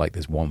 It's not like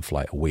there's one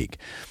flight a week.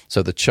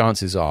 So the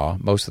chances are,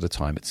 most of the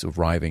time, it's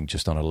arriving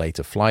just on a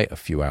later flight, a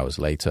few hours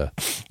later.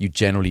 You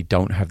generally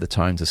don't have the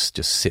time to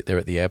just sit there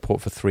at the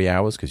airport for 3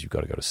 hours because you've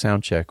got to go to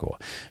sound check, or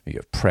you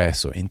have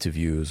press or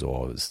interviews,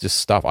 or it's just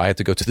stuff. I had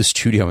to go to the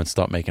studio and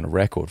start making a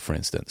record, for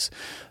instance,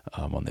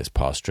 on this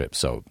past trip.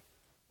 So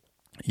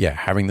yeah,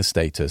 having the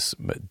status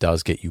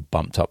does get you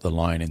bumped up the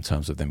line in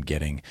terms of them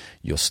getting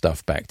your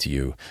stuff back to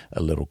you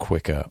a little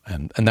quicker.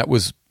 And that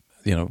was,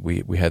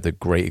 we had the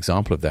great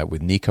example of that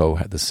with Nico.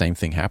 Had the same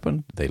thing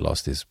happen. They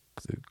lost his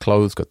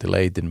clothes, got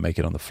delayed, didn't make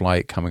it on the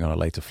flight, coming on a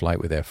later flight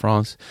with Air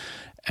France.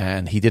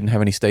 And he didn't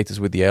have any status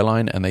with the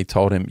airline. And they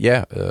told him,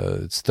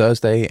 it's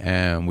Thursday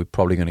and we're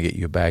probably going to get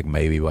you a bag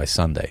maybe by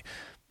Sunday.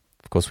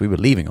 Of course, we were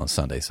leaving on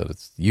Sunday, so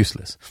it's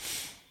useless.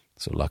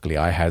 So luckily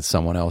I had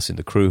someone else in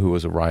the crew who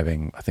was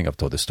arriving. I think I've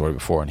told this story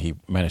before, and he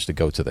managed to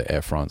go to the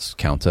Air France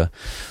counter,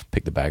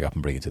 pick the bag up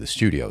and bring it to the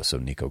studio. So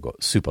Nico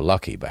got super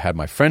lucky. But had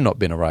my friend not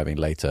been arriving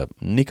later,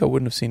 Nico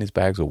wouldn't have seen his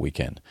bags all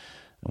weekend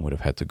and would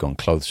have had to go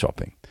clothes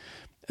shopping.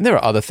 And there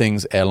are other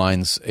things.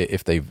 Airlines,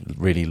 if they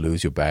really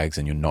lose your bags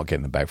and you're not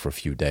getting them back for a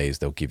few days,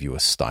 they'll give you a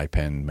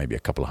stipend, maybe a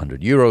couple of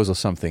 €100 or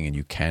something, and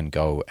you can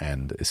go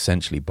and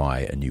essentially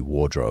buy a new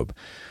wardrobe.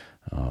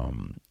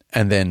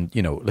 And then,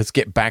 let's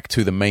get back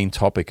to the main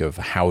topic of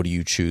how do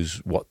you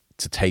choose what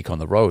to take on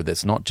the road.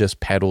 That's not just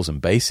pedals and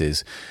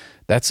basses.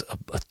 That's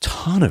a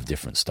ton of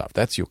different stuff.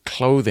 That's your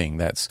clothing.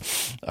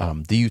 That's,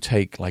 do you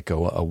take like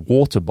a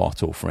water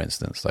bottle, for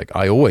instance? Like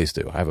I always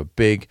do. I have a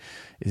big,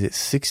 is it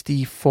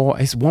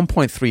 64? It's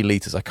 1.3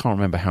 liters. I can't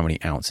remember how many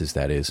ounces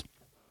that is.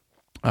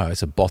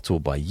 It's a bottle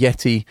by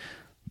Yeti.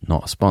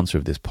 Not a sponsor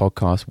of this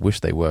podcast.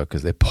 Wish they were,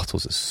 because their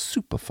bottles are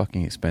super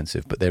fucking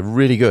expensive, but they're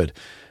really good.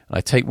 And I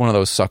take one of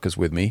those suckers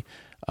with me.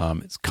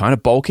 It's kind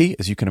of bulky,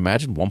 as you can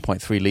imagine.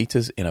 1.3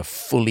 liters in a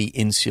fully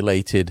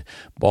insulated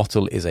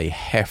bottle is a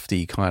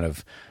hefty kind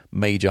of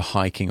major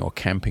hiking or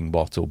camping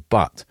bottle.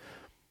 But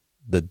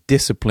the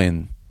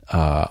discipline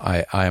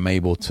I am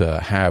able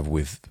to have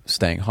with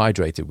staying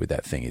hydrated with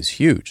that thing is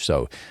huge.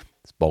 So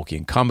it's bulky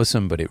and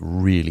cumbersome, but it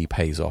really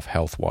pays off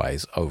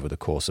health-wise over the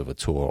course of a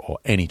tour or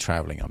any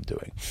traveling I'm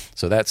doing.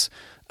 So that's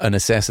a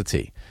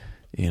necessity.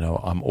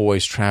 I'm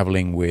always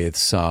traveling with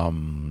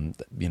some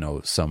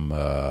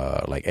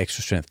like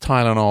extra strength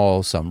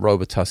Tylenol, some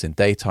Robitussin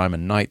daytime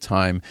and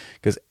nighttime,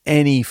 because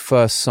any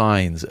first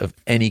signs of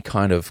any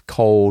kind of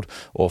cold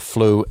or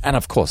flu, and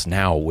of course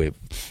now we're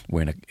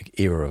in an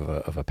era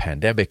of a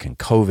pandemic and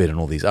COVID and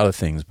all these other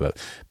things, but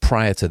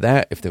prior to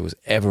that, if there was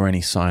ever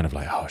any sign of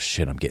like, oh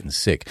shit, I'm getting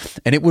sick,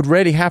 and it would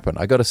rarely happen,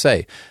 I got to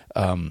say,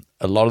 a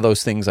lot of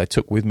those things I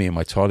took with me in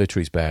my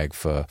toiletries bag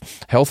for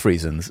health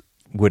reasons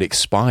would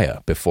expire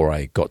before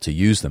I got to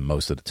use them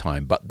most of the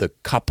time. But the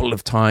couple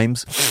of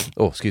times in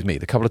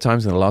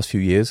the last few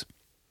years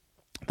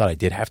that I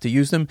did have to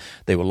use them,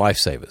 they were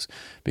lifesavers.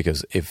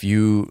 Because if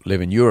you live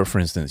in Europe, for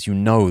instance, you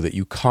know that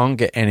you can't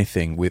get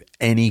anything with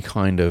any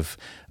kind of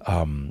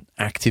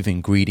active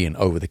ingredient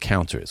over the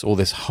counter. It's all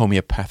this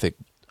homeopathic,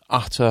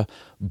 utter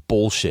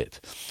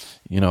bullshit.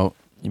 You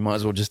might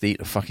as well just eat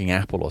a fucking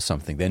apple or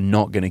something. They're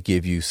not going to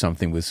give you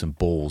something with some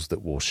balls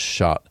that will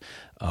shut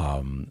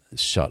a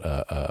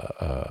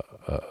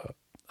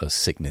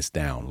sickness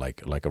down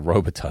like a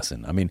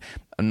Robitussin. I mean,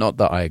 not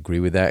that I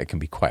agree with that. It can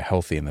be quite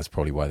healthy, and that's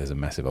probably why there's a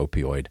massive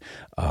opioid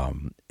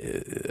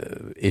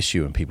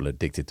issue and people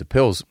addicted to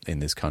pills in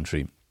this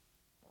country.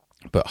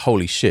 But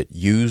holy shit,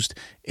 used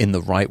in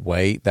the right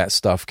way, that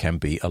stuff can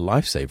be a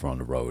lifesaver on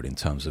the road in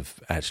terms of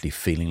actually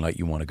feeling like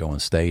you want to go on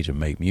stage and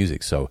make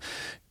music. So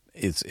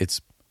it's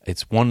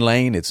one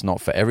lane. It's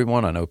not for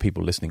everyone. I know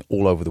people listening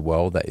all over the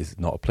world, that is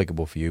not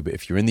applicable for you. But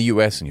if you're in the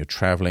US and you're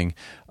traveling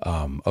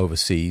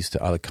overseas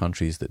to other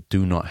countries that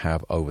do not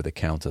have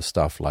over-the-counter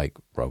stuff like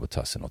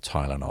Robitussin or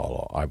Tylenol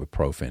or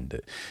ibuprofen,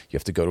 that you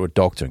have to go to a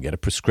doctor and get a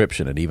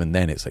prescription, and even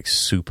then it's like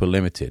super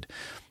limited.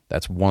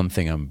 That's one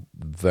thing I'm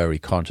very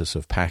conscious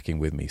of packing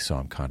with me, so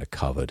I'm kind of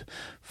covered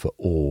for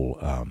all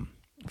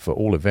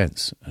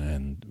events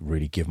and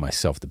really give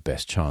myself the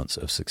best chance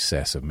of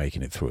success of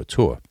making it through a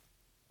tour.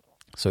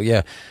 So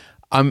yeah,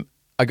 I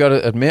got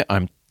to admit,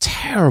 I'm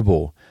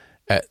terrible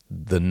at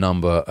the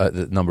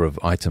number of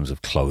items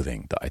of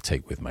clothing that I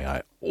take with me.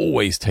 I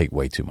always take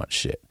way too much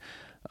shit.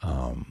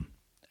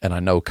 And I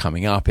know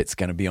coming up, it's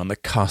going to be on the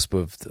cusp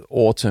of the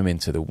autumn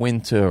into the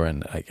winter.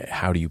 And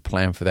how do you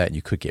plan for that? And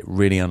you could get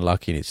really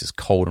unlucky and it's just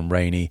cold and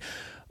rainy.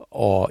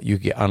 Or you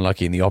get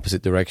unlucky in the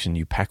opposite direction.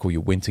 You pack all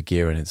your winter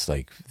gear and it's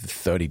like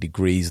 30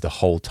 degrees the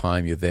whole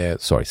time you're there.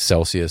 Sorry,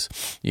 Celsius,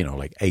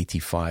 like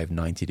 85,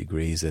 90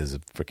 degrees. There's a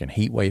freaking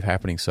heat wave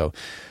happening. So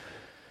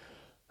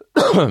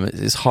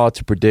it's hard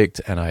to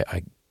predict. And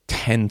I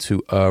tend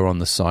to err on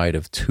the side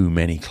of too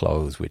many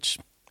clothes, which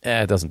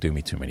doesn't do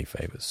me too many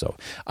favors. So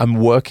I'm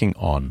working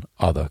on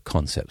other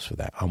concepts for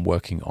that. I'm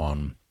working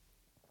on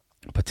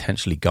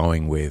potentially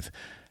going with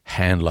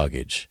hand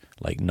luggage,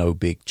 like no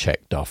big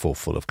check duffel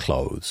full of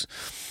clothes,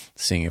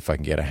 seeing if I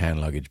can get a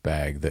hand luggage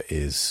bag that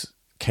is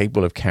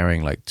capable of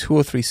carrying like 2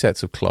 or 3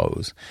 sets of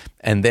clothes,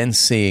 and then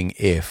seeing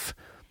if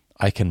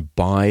I can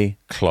buy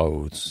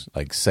clothes,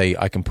 like say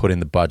I can put in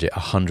the budget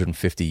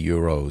 150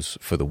 euros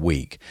for the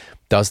week.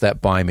 Does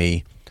that buy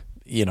me,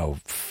 4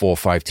 or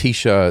 5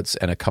 t-shirts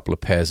and a couple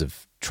of pairs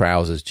of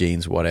trousers,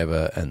 jeans,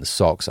 whatever, and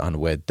socks,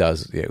 underwear?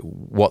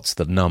 What's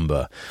the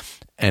number?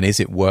 And is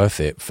it worth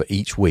it for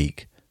each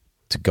week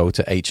to go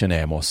to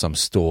H&M or some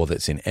store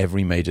that's in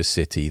every major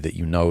city that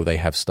they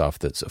have stuff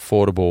that's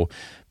affordable,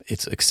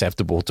 it's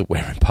acceptable to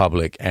wear in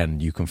public,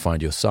 and you can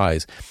find your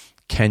size?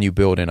 Can you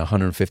build in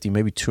 $150,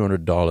 maybe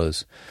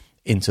 $200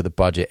 into the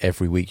budget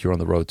every week you're on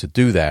the road to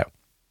do that?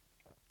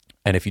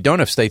 And if you don't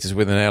have status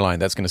with an airline,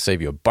 that's going to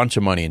save you a bunch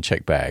of money in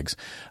checked bags.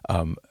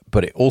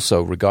 But it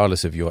also,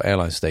 regardless of your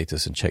airline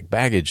status and checked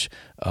baggage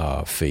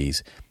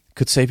fees,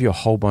 could save you a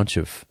whole bunch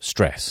of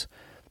stress,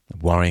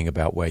 worrying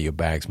about where your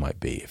bags might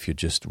be if you're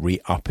just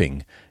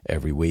re-upping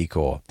every week,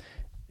 or,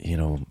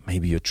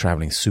 maybe you're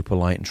traveling super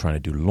light and trying to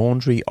do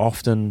laundry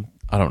often.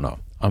 I don't know.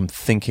 I'm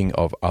thinking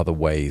of other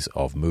ways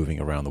of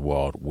moving around the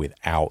world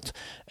without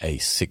a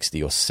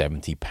 60 or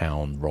 70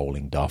 pound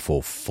rolling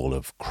duffel full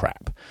of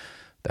crap.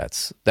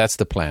 That's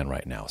the plan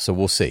right now. So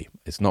we'll see.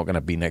 It's not going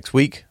to be next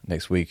week.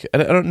 Next week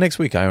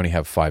I only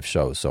have 5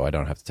 shows, so I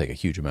don't have to take a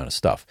huge amount of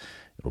stuff.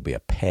 It'll be a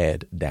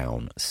pared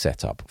down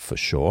setup for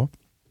sure.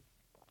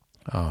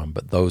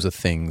 But those are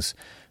things,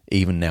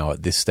 even now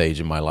at this stage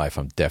in my life,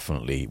 I'm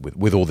definitely,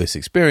 with all this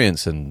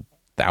experience and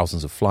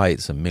thousands of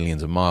flights and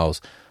millions of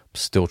miles,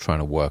 still trying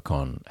to work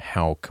on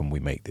how can we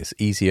make this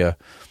easier.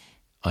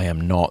 I am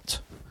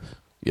not,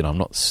 I'm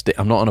not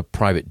on a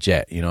private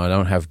jet. I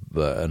don't have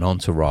an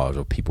entourage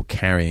or people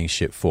carrying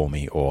shit for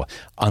me or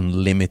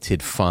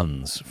unlimited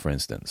funds, for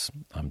instance.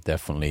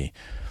 There's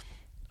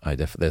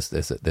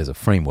a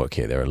framework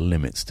here. There are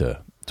limits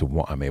to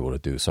what I'm able to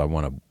do. So I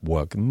want to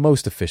work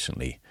most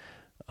efficiently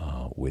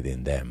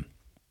within them.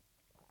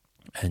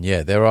 And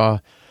yeah, there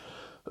are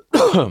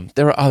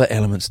other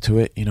elements to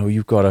it.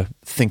 You've got to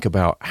think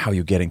about how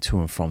you're getting to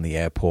and from the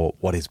airport,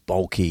 what is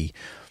bulky,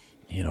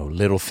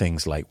 little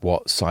things like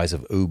what size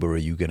of Uber are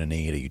you going to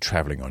need? Are you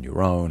traveling on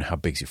your own? How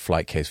big's your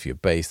flight case for your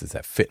base? Does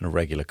that fit in a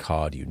regular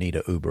car? Do you need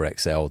an Uber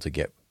XL to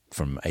get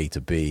from A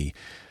to B?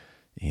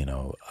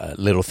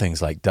 Little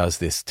things like, does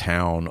this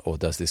town or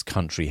does this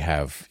country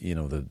have,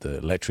 the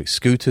electric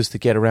scooters to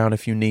get around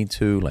if you need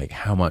to? Like,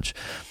 how much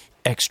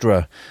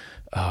extra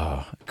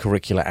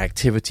curricular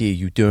activity are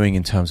you doing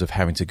in terms of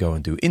having to go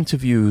and do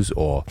interviews,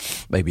 or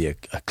maybe a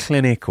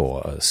clinic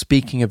or a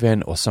speaking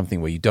event or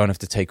something where you don't have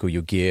to take all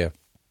your gear?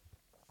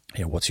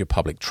 What's your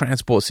public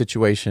transport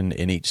situation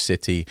in each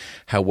city?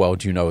 How well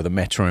do you know the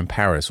metro in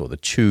Paris or the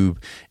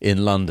tube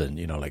in London?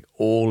 Like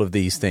all of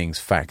these things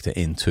factor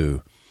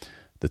into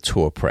the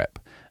tour prep.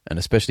 And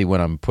especially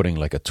when I'm putting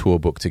like a tour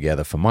book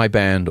together for my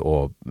band,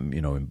 or,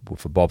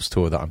 for Bob's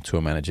tour that I'm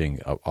tour managing,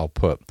 I'll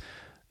put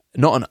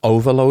not an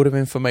overload of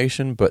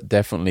information, but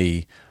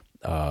definitely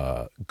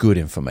good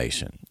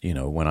information.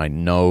 When I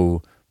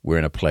know we're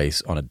in a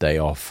place on a day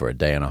off for a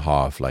day and a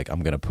half, like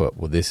I'm going to put,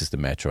 well, this is the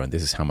metro and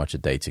this is how much a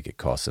day ticket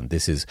costs. And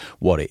this is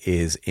what it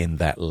is in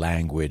that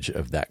language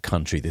of that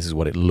country. This is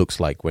what it looks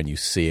like when you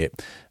see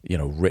it,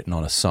 written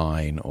on a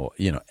sign, or,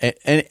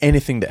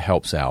 anything that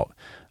helps out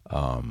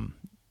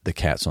the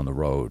cats on the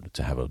road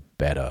to have a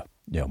better,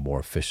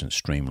 more efficient,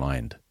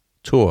 streamlined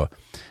tour,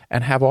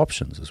 and have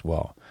options as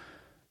well.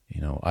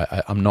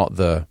 I'm not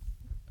the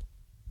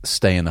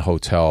stay in the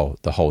hotel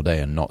the whole day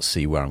and not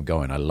see where I'm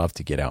going. I love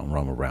to get out and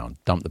roam around,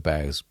 dump the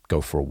bags,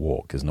 go for a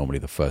walk is normally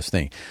the first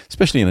thing,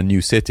 especially in a new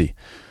city.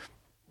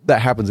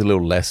 That happens a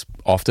little less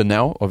often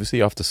now,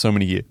 obviously, after so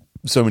many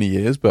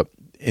years. But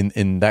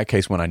in that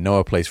case, when I know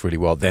a place really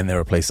well, then there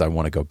are places I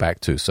want to go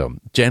back to. So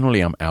generally,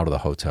 I'm out of the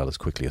hotel as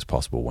quickly as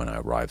possible when I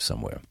arrive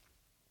somewhere.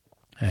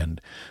 And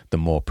the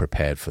more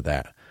prepared for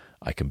that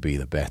I can be,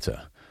 the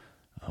better.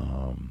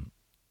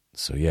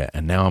 So yeah,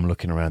 and now I'm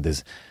looking around.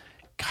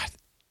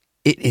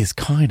 It is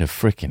kind of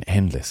freaking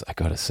endless, I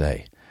gotta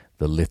say,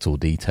 the little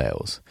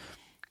details.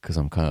 Because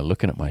I'm kind of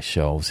looking at my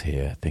shelves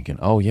here thinking,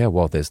 oh yeah,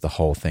 well, there's the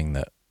whole thing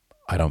that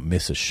I don't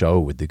miss a show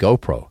with the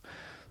GoPro.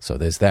 So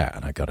there's that,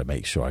 and I got to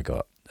make sure I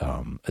got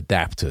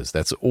adapters.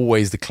 That's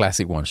always the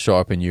classic one. Show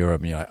up in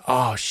Europe and you're like,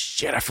 oh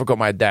shit, I forgot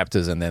my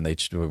adapters. And then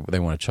they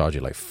want to charge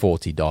you like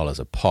 $40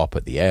 a pop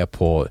at the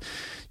airport.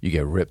 You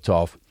get ripped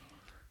off.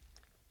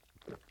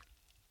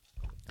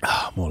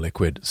 More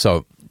liquid.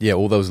 So yeah,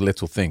 all those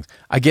little things.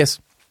 I guess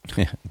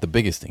the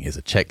biggest thing is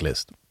a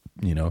checklist,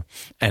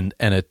 and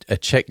a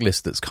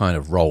checklist that's kind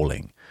of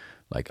rolling.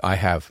 Like I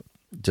have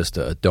just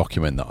a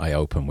document that I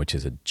open, which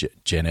is a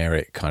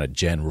generic kind of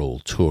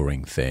general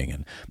touring thing,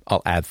 and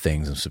I'll add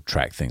things and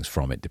subtract things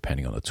from it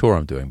depending on the tour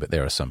I'm doing. But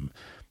there are some,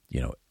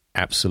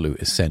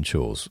 absolute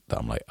essentials that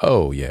I'm like,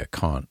 oh yeah,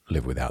 can't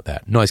live without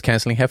that. Noise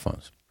canceling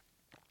headphones.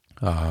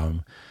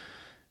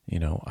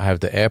 I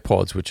have the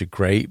AirPods, which are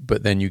great,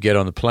 but then you get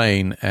on the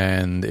plane,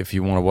 and if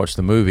you want to watch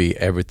the movie,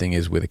 everything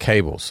is with a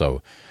cable.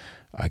 So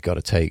I got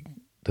to take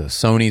the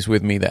Sonys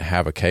with me that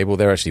have a cable.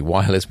 They're actually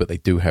wireless, but they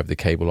do have the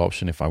cable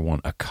option if I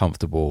want a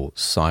comfortable,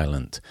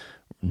 silent,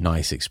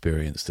 nice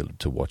experience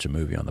to watch a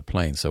movie on the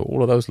plane. So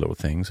all of those little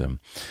things,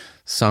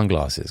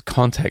 sunglasses,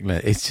 contact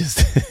lens, it's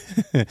just,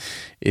 it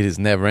is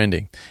never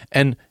ending.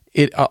 And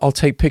I'll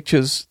take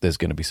pictures. There's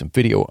going to be some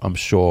video, I'm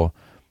sure,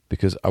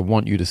 because I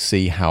want you to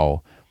see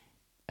how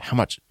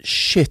much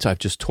shit I've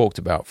just talked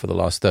about for the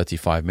last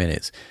 35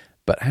 minutes,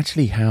 but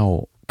actually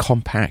how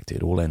compact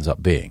it all ends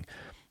up being.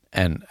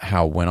 And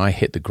how when I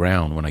hit the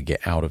ground, when I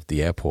get out of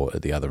the airport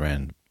at the other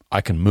end, I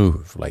can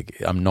move. Like,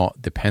 I'm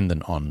not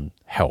dependent on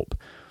help.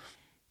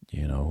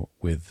 You know,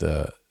 with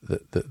the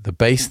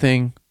base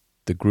thing,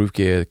 the Groove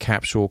Gear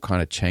capsule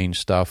kind of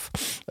changed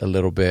stuff a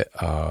little bit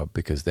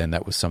because then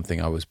that was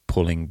something I was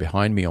pulling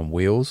behind me on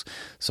wheels.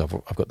 So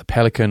I've got the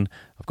Pelican,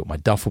 I've got my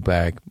duffel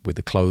bag with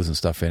the clothes and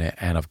stuff in it,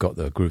 and I've got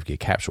the Groove Gear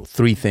capsule.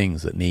 3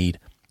 things that need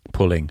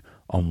pulling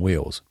on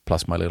wheels,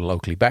 plus my little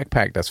Oakley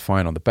backpack. That's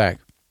fine on the back.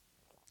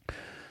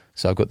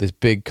 So I've got this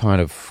big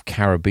kind of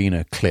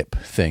carabiner clip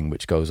thing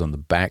which goes on the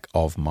back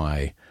of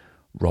my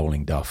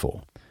rolling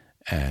duffel,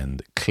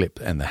 and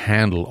the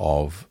handle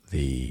of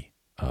the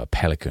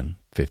Pelican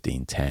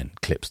 1510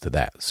 clips to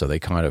that. So they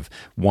kind of,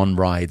 one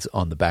rides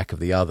on the back of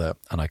the other,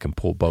 and I can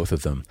pull both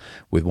of them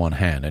with one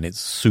hand, and it's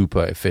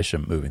super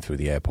efficient moving through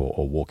the airport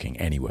or walking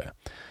anywhere.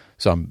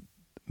 So I'm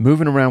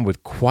moving around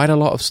with quite a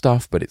lot of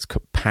stuff, but it's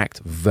packed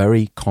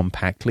very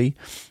compactly,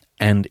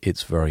 and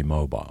it's very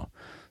mobile.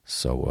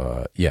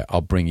 So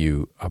I'll bring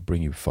you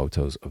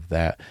photos of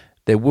that.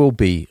 There will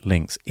be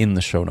links in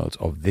the show notes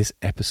of this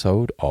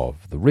episode,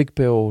 of the rig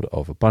build,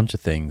 of a bunch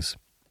of things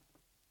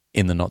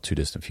in the not too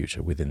distant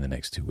future within the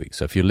next 2 weeks.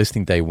 So if you're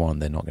listening day one,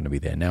 they're not going to be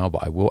there now,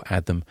 but I will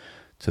add them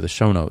to the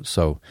show notes.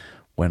 So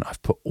when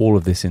I've put all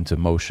of this into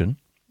motion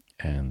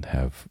and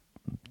have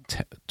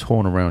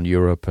torn around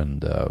Europe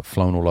and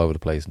flown all over the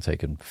place and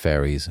taken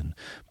ferries and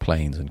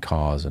planes and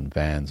cars and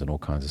vans and all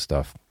kinds of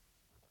stuff,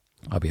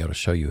 I'll be able to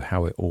show you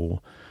how it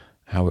all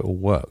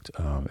worked.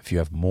 If you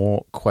have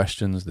more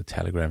questions, the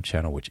Telegram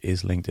channel, which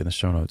is linked in the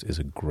show notes, is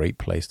a great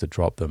place to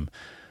drop them.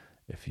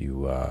 If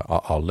you,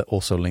 I'll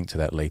also link to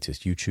that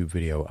latest YouTube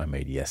video I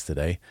made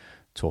yesterday,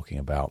 talking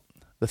about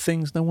the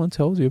things no one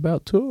tells you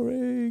about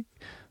touring,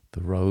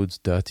 the road's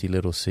dirty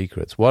little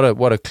secrets. What a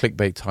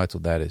clickbait title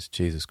that is!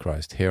 Jesus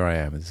Christ, here I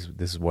am.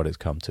 This is what it's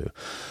come to.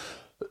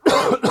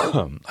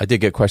 I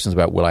did get questions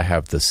about, will I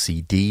have the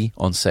CD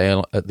on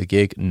sale at the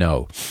gig?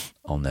 No,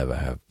 I'll never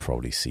have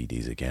probably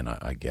CDs again,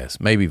 I guess.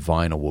 Maybe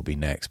vinyl will be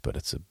next, but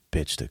it's a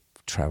bitch to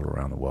travel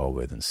around the world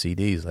with. And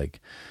CDs, like,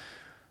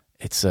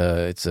 it's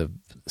a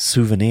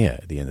souvenir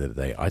at the end of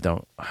the day.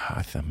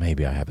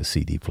 Maybe I have a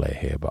CD player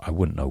here, but I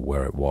wouldn't know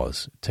where it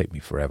was. It'd take me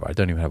forever. I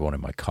don't even have one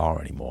in my car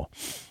anymore.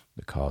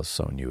 The car's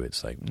so new,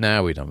 it's like,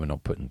 we're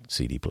not putting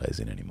CD players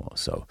in anymore.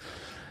 So,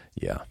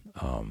 yeah.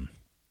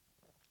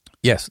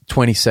 Yes,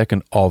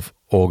 22nd of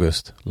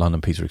August, London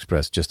Pizza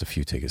Express, just a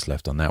few tickets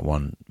left on that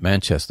one.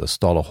 Manchester,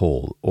 Stoller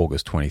Hall,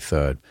 August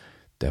 23rd.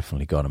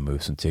 Definitely got to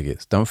move some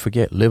tickets. Don't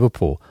forget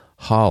Liverpool,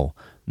 Hull,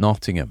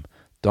 Nottingham,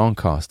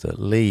 Doncaster,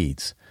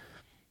 Leeds.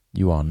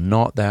 You are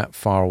not that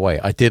far away.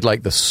 I did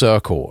like the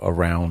circle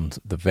around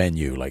the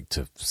venue, like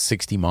to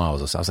 60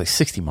 miles or so. I was like,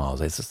 60 miles,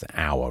 it's just an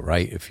hour,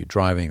 right? If you're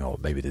driving, or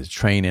maybe there's a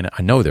train in it.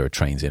 I know there are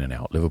trains in and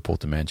out, Liverpool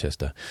to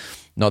Manchester.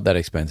 Not that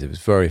expensive.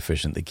 It's very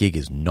efficient. The gig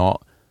is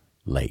not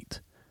late,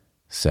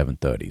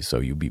 7:30, so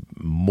you'll be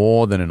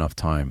more than enough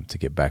time to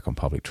get back on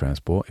public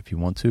transport if you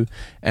want to.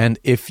 And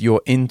if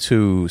you're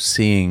into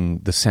seeing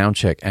the sound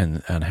check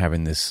and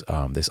having this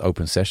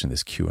open session,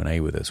 this Q&A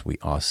with us, we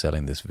are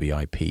selling this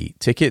VIP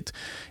ticket.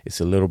 It's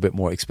a little bit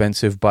more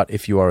expensive, but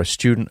if you are a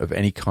student of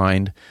any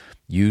kind,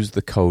 use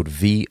the code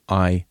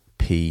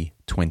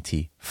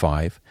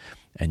VIP25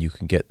 and you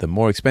can get the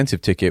more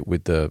expensive ticket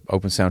with the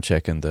open sound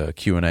check and the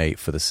Q&A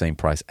for the same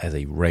price as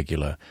a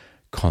regular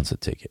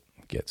concert ticket.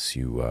 Gets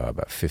you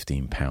about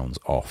 £15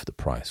 off the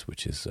price,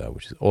 which is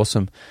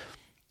awesome.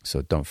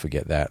 So don't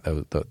forget that.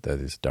 That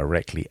is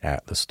directly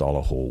at the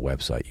Stoller Hall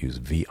website. Use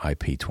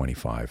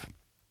VIP25.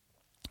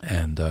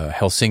 And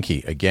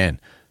Helsinki, again,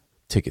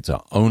 tickets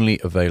are only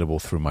available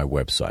through my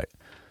website.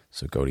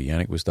 So go to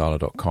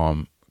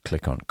yannickwisdala.com,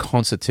 click on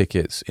concert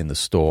tickets in the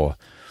store.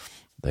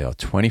 They are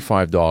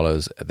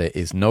 $25. There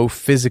is no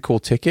physical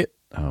ticket.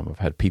 I've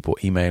had people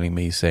emailing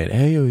me saying,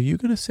 hey, are you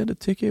going to send a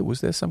ticket?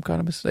 Was there some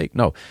kind of mistake?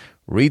 No.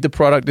 Read the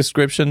product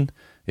description.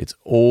 It's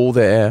all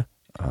there.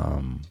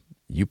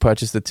 You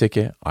purchase the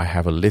ticket. I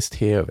have a list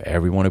here of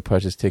everyone who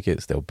purchased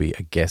tickets. There'll be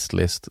a guest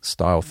list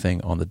style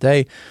thing on the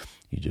day.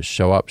 You just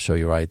show up, show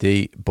your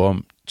ID,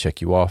 boom,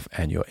 check you off,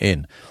 and you're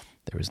in.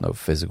 There is no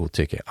physical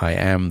ticket. I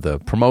am the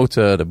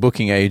promoter, the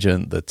booking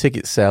agent, the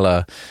ticket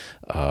seller,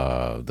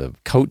 the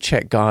coat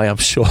check guy, I'm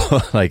sure.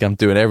 Like, I'm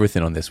doing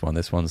everything on this one.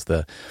 This one's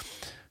the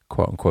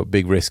quote-unquote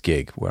big risk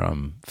gig where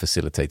I'm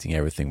facilitating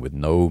everything with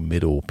no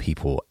middle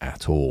people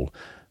at all,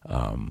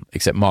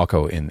 except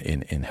Marco in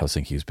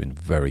Helsinki, who's been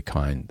very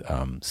kind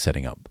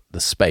setting up the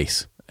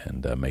space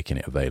and making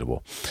it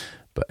available.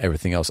 But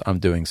everything else I'm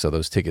doing, so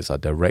those tickets are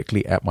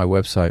directly at my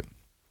website.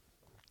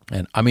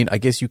 And I mean, I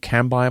guess you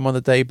can buy them on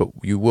the day, but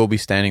you will be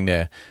standing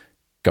there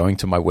going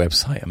to my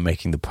website and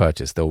making the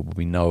purchase. There will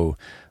be no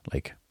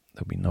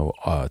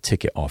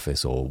ticket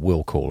office or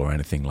will call or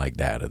anything like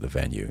that at the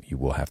venue. You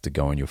will have to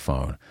go on your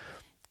phone,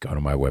 go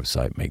to my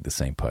website, make the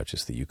same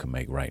purchase that you can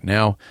make right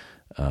now.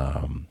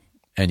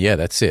 And yeah,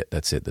 that's it.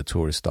 The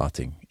tour is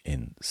starting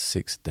in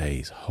 6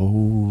 days.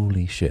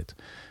 Holy shit.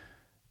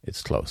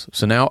 It's close.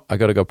 So now I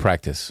got to go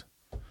practice.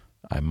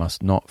 I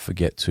must not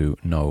forget to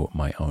know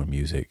my own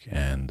music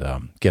and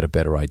get a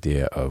better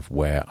idea of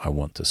where I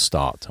want to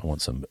start. I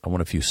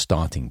want a few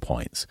starting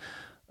points,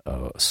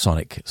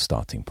 sonic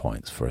starting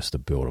points for us to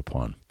build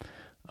upon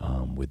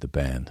with the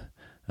band.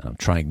 And I'm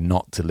trying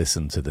not to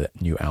listen to the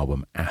new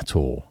album at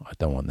all. I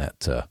don't want that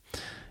to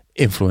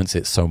influence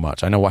it so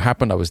much. I know what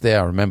happened. I was there.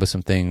 I remember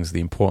some things.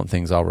 The important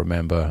things I'll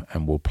remember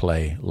and we'll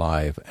play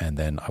live. And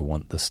then I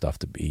want the stuff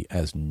to be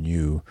as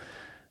new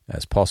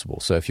as possible.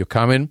 So if you're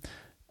coming,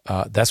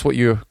 that's what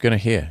you're going to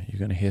hear. You're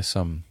going to hear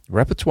some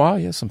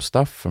repertoire, some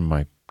stuff from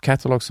my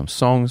catalog, some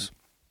songs,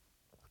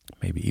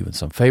 maybe even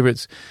some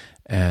favorites,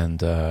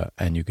 and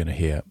you're going to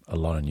hear a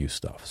lot of new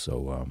stuff.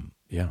 So I'm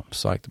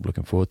psyched. I'm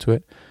looking forward to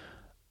it.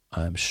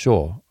 I'm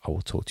sure I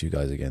will talk to you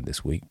guys again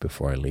this week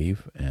before I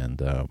leave,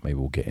 and maybe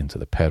we'll get into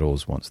the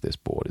pedals once this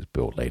board is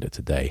built later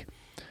today.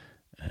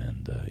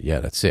 And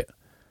that's it.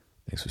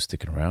 Thanks for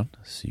sticking around.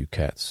 See you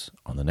cats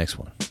on the next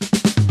one.